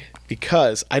why.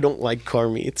 Because I don't like car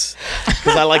meets.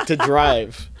 Because I like to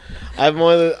drive. I'm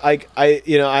one of the,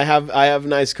 I have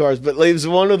nice cars, but it was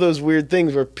one of those weird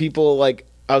things where people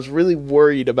I was really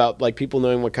worried about people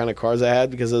knowing what kind of cars I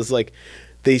had, because it was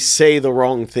they say the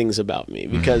wrong things about me,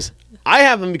 because I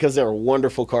have them because they're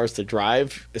wonderful cars to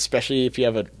drive, especially if you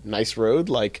have a nice road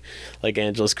like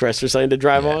Angeles Crest or something to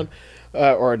drive on,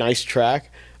 or a nice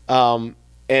track.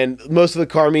 And most of the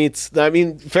car meets, I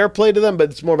mean, fair play to them, but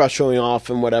it's more about showing off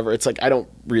and whatever. It's I don't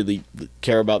really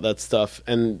care about that stuff.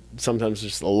 And sometimes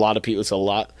there's a lot of people, it's a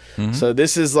lot. So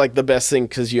this is the best thing,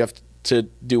 because you have to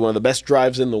do one of the best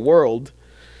drives in the world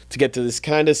to get to this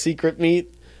kind of secret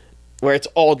meet where it's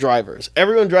all drivers.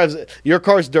 Everyone drives. Your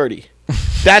car's dirty.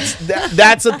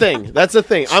 That's a thing. That's a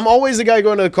thing. I'm always the guy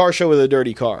going to the car show with a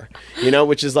dirty car,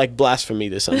 which is blasphemy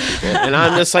to some people. And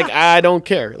I'm just I don't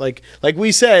care. Like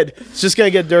we said, it's just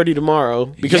gonna get dirty tomorrow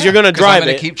because you're gonna drive I'm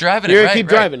gonna it. keep driving it. You're gonna Right, keep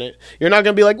right. driving it. You're not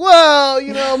gonna be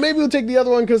well, maybe we'll take the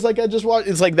other one because I just watched.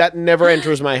 It's that never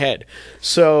enters my head.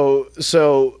 So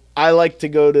I like to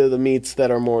go to the meets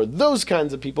that are more those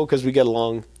kinds of people because we get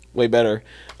along way better.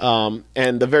 And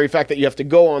the very fact that you have to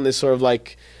go on this sort of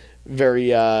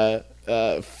very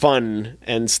fun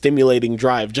and stimulating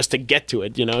drive just to get to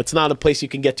it. It's not a place you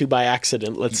can get to by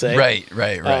accident, let's say. Right.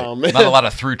 Not a lot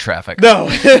of through traffic. No,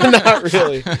 not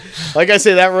really. Like I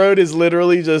say, that road is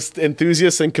literally just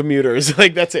enthusiasts and commuters.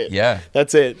 That's it. Yeah.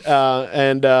 That's it. I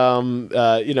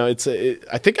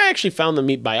think I actually found the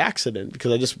meet by accident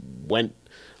because I just went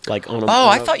on a... Oh,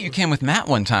 I thought you came with Matt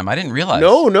one time. I didn't realize.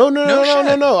 No.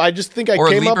 shit. I just think I Or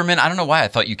came up... Lieberman. I don't know why I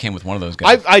thought you came with one of those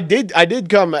guys. I did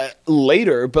come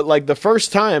later, but the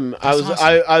first time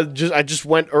I just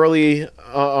went early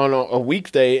on a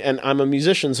weekday, and I'm a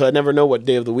musician, so I never know what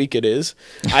day of the week it is.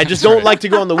 I just don't like to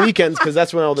go on the weekends because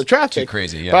that's when all the traffic. Too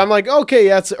crazy, yeah. But I'm okay,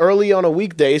 it's early on a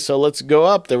weekday, so let's go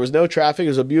up. There was no traffic. It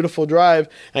was a beautiful drive.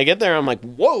 And I get there, and I'm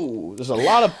whoa, there's a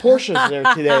lot of Porsches there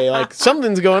today.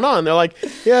 Something's going on. They're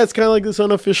yeah, it's kind of like this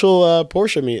unofficial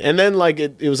Porsche meet. And then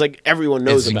it was everyone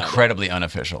knows It's about it. incredibly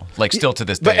unofficial. Still to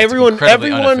this day, But it's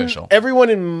incredibly unofficial.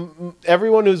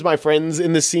 everyone who's my friends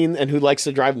in the scene and who likes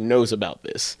to drive knows about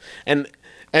this. And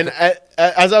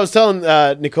as I was telling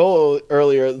Nicole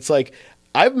earlier, it's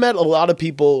I've met a lot of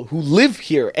people who live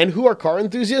here and who are car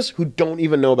enthusiasts who don't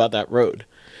even know about that road.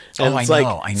 And I it's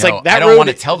know. it's I that don't road want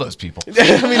to tell those people. I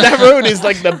mean, that road is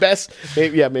the best.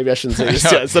 Maybe I shouldn't say this.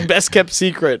 Yeah, it's the best kept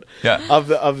secret of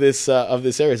this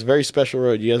area. It's a very special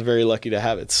road. You guys are very lucky to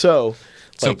have it. So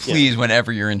Please,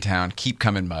 whenever you're in town, keep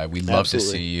coming by. We love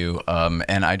Absolutely. to see you.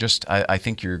 And I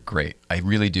think you're great. I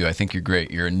really do. I think you're great.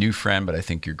 You're a new friend, but I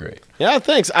think you're great. Yeah,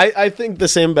 thanks. I think the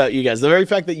same about you guys. The very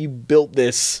fact that you built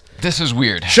this This is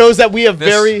weird. shows that we have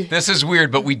This is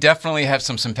weird, but we definitely have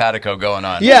some simpatico going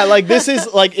on. Yeah, this is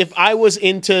if I was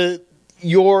into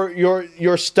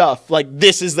your stuff,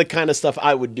 this is the kind of stuff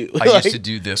I would do. I used to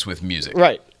do this with music.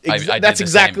 Right. I did That's the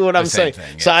exactly same- what I'm the same saying.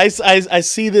 thing, So I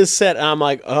see this set and I'm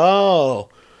oh.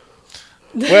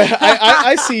 Well,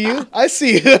 I see you. I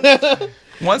see you.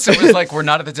 Once it was we're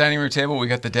not at the dining room table, we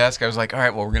got the desk. I was all right,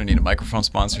 well, we're going to need a microphone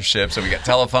sponsorship. So we got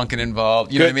Telefunken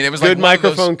involved. You know what I mean? It was good one of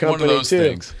those- microphone company one of those too.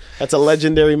 things. That's a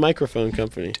legendary microphone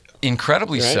company.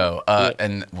 Incredibly Right? so. Yeah.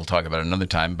 And we'll talk about it another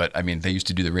time. But I mean, they used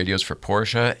to do the radios for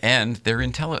Porsche, and they're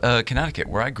in Connecticut,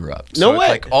 where I grew up. So No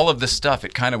way. it's all of this stuff,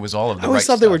 it kind of was all of the I always right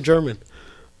thought stuff. they were German.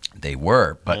 They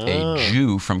were, but a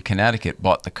Jew from Connecticut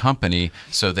bought the company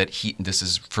so that this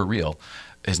is for real.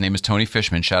 His name is Tony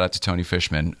Fishman. Shout out to Tony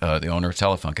Fishman, the owner of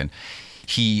Telefunken.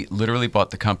 He literally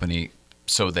bought the company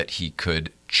so that he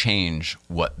could change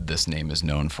what this name is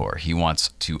known for. He wants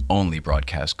to only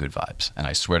broadcast good vibes. And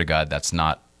I swear to God, it's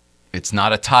not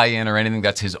a tie-in or anything.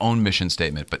 That's his own mission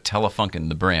statement. But Telefunken,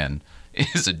 the brand,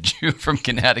 is a Jew from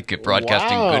Connecticut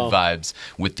broadcasting good vibes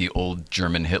with the old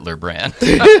German Hitler brand.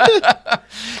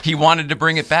 He wanted to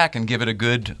bring it back and give it a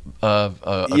good,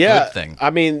 good thing. I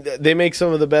mean, they make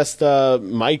some of the best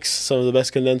mics, some of the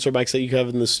best condenser mics that you have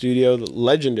in the studio, the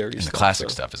legendary and stuff. The classic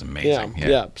stuff is amazing.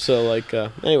 Yeah. So, like,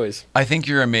 anyways. I think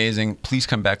you're amazing. Please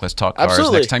come back. Let's talk cars.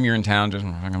 Absolutely. Next time you're in town, just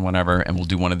whatever, and we'll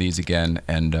do one of these again.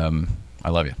 And I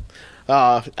love you.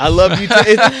 I love you.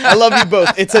 I love you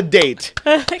both. It's a date.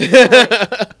 This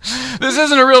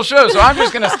isn't a real show, so I'm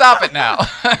just going to stop it now.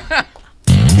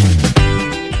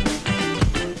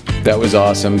 That was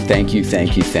awesome. Thank you,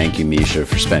 Misha,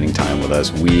 for spending time with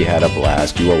us. We had a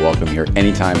blast. You are welcome here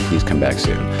anytime. Please come back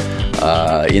soon.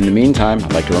 In the meantime,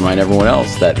 I'd like to remind everyone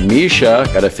else that Misha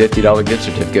got a $50 gift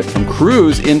certificate from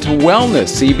Cruz into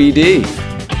Wellness CBD.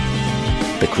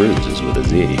 The Cruz is with a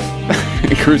Z.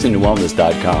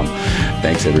 CruisingToWellness.com.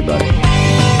 Thanks, everybody.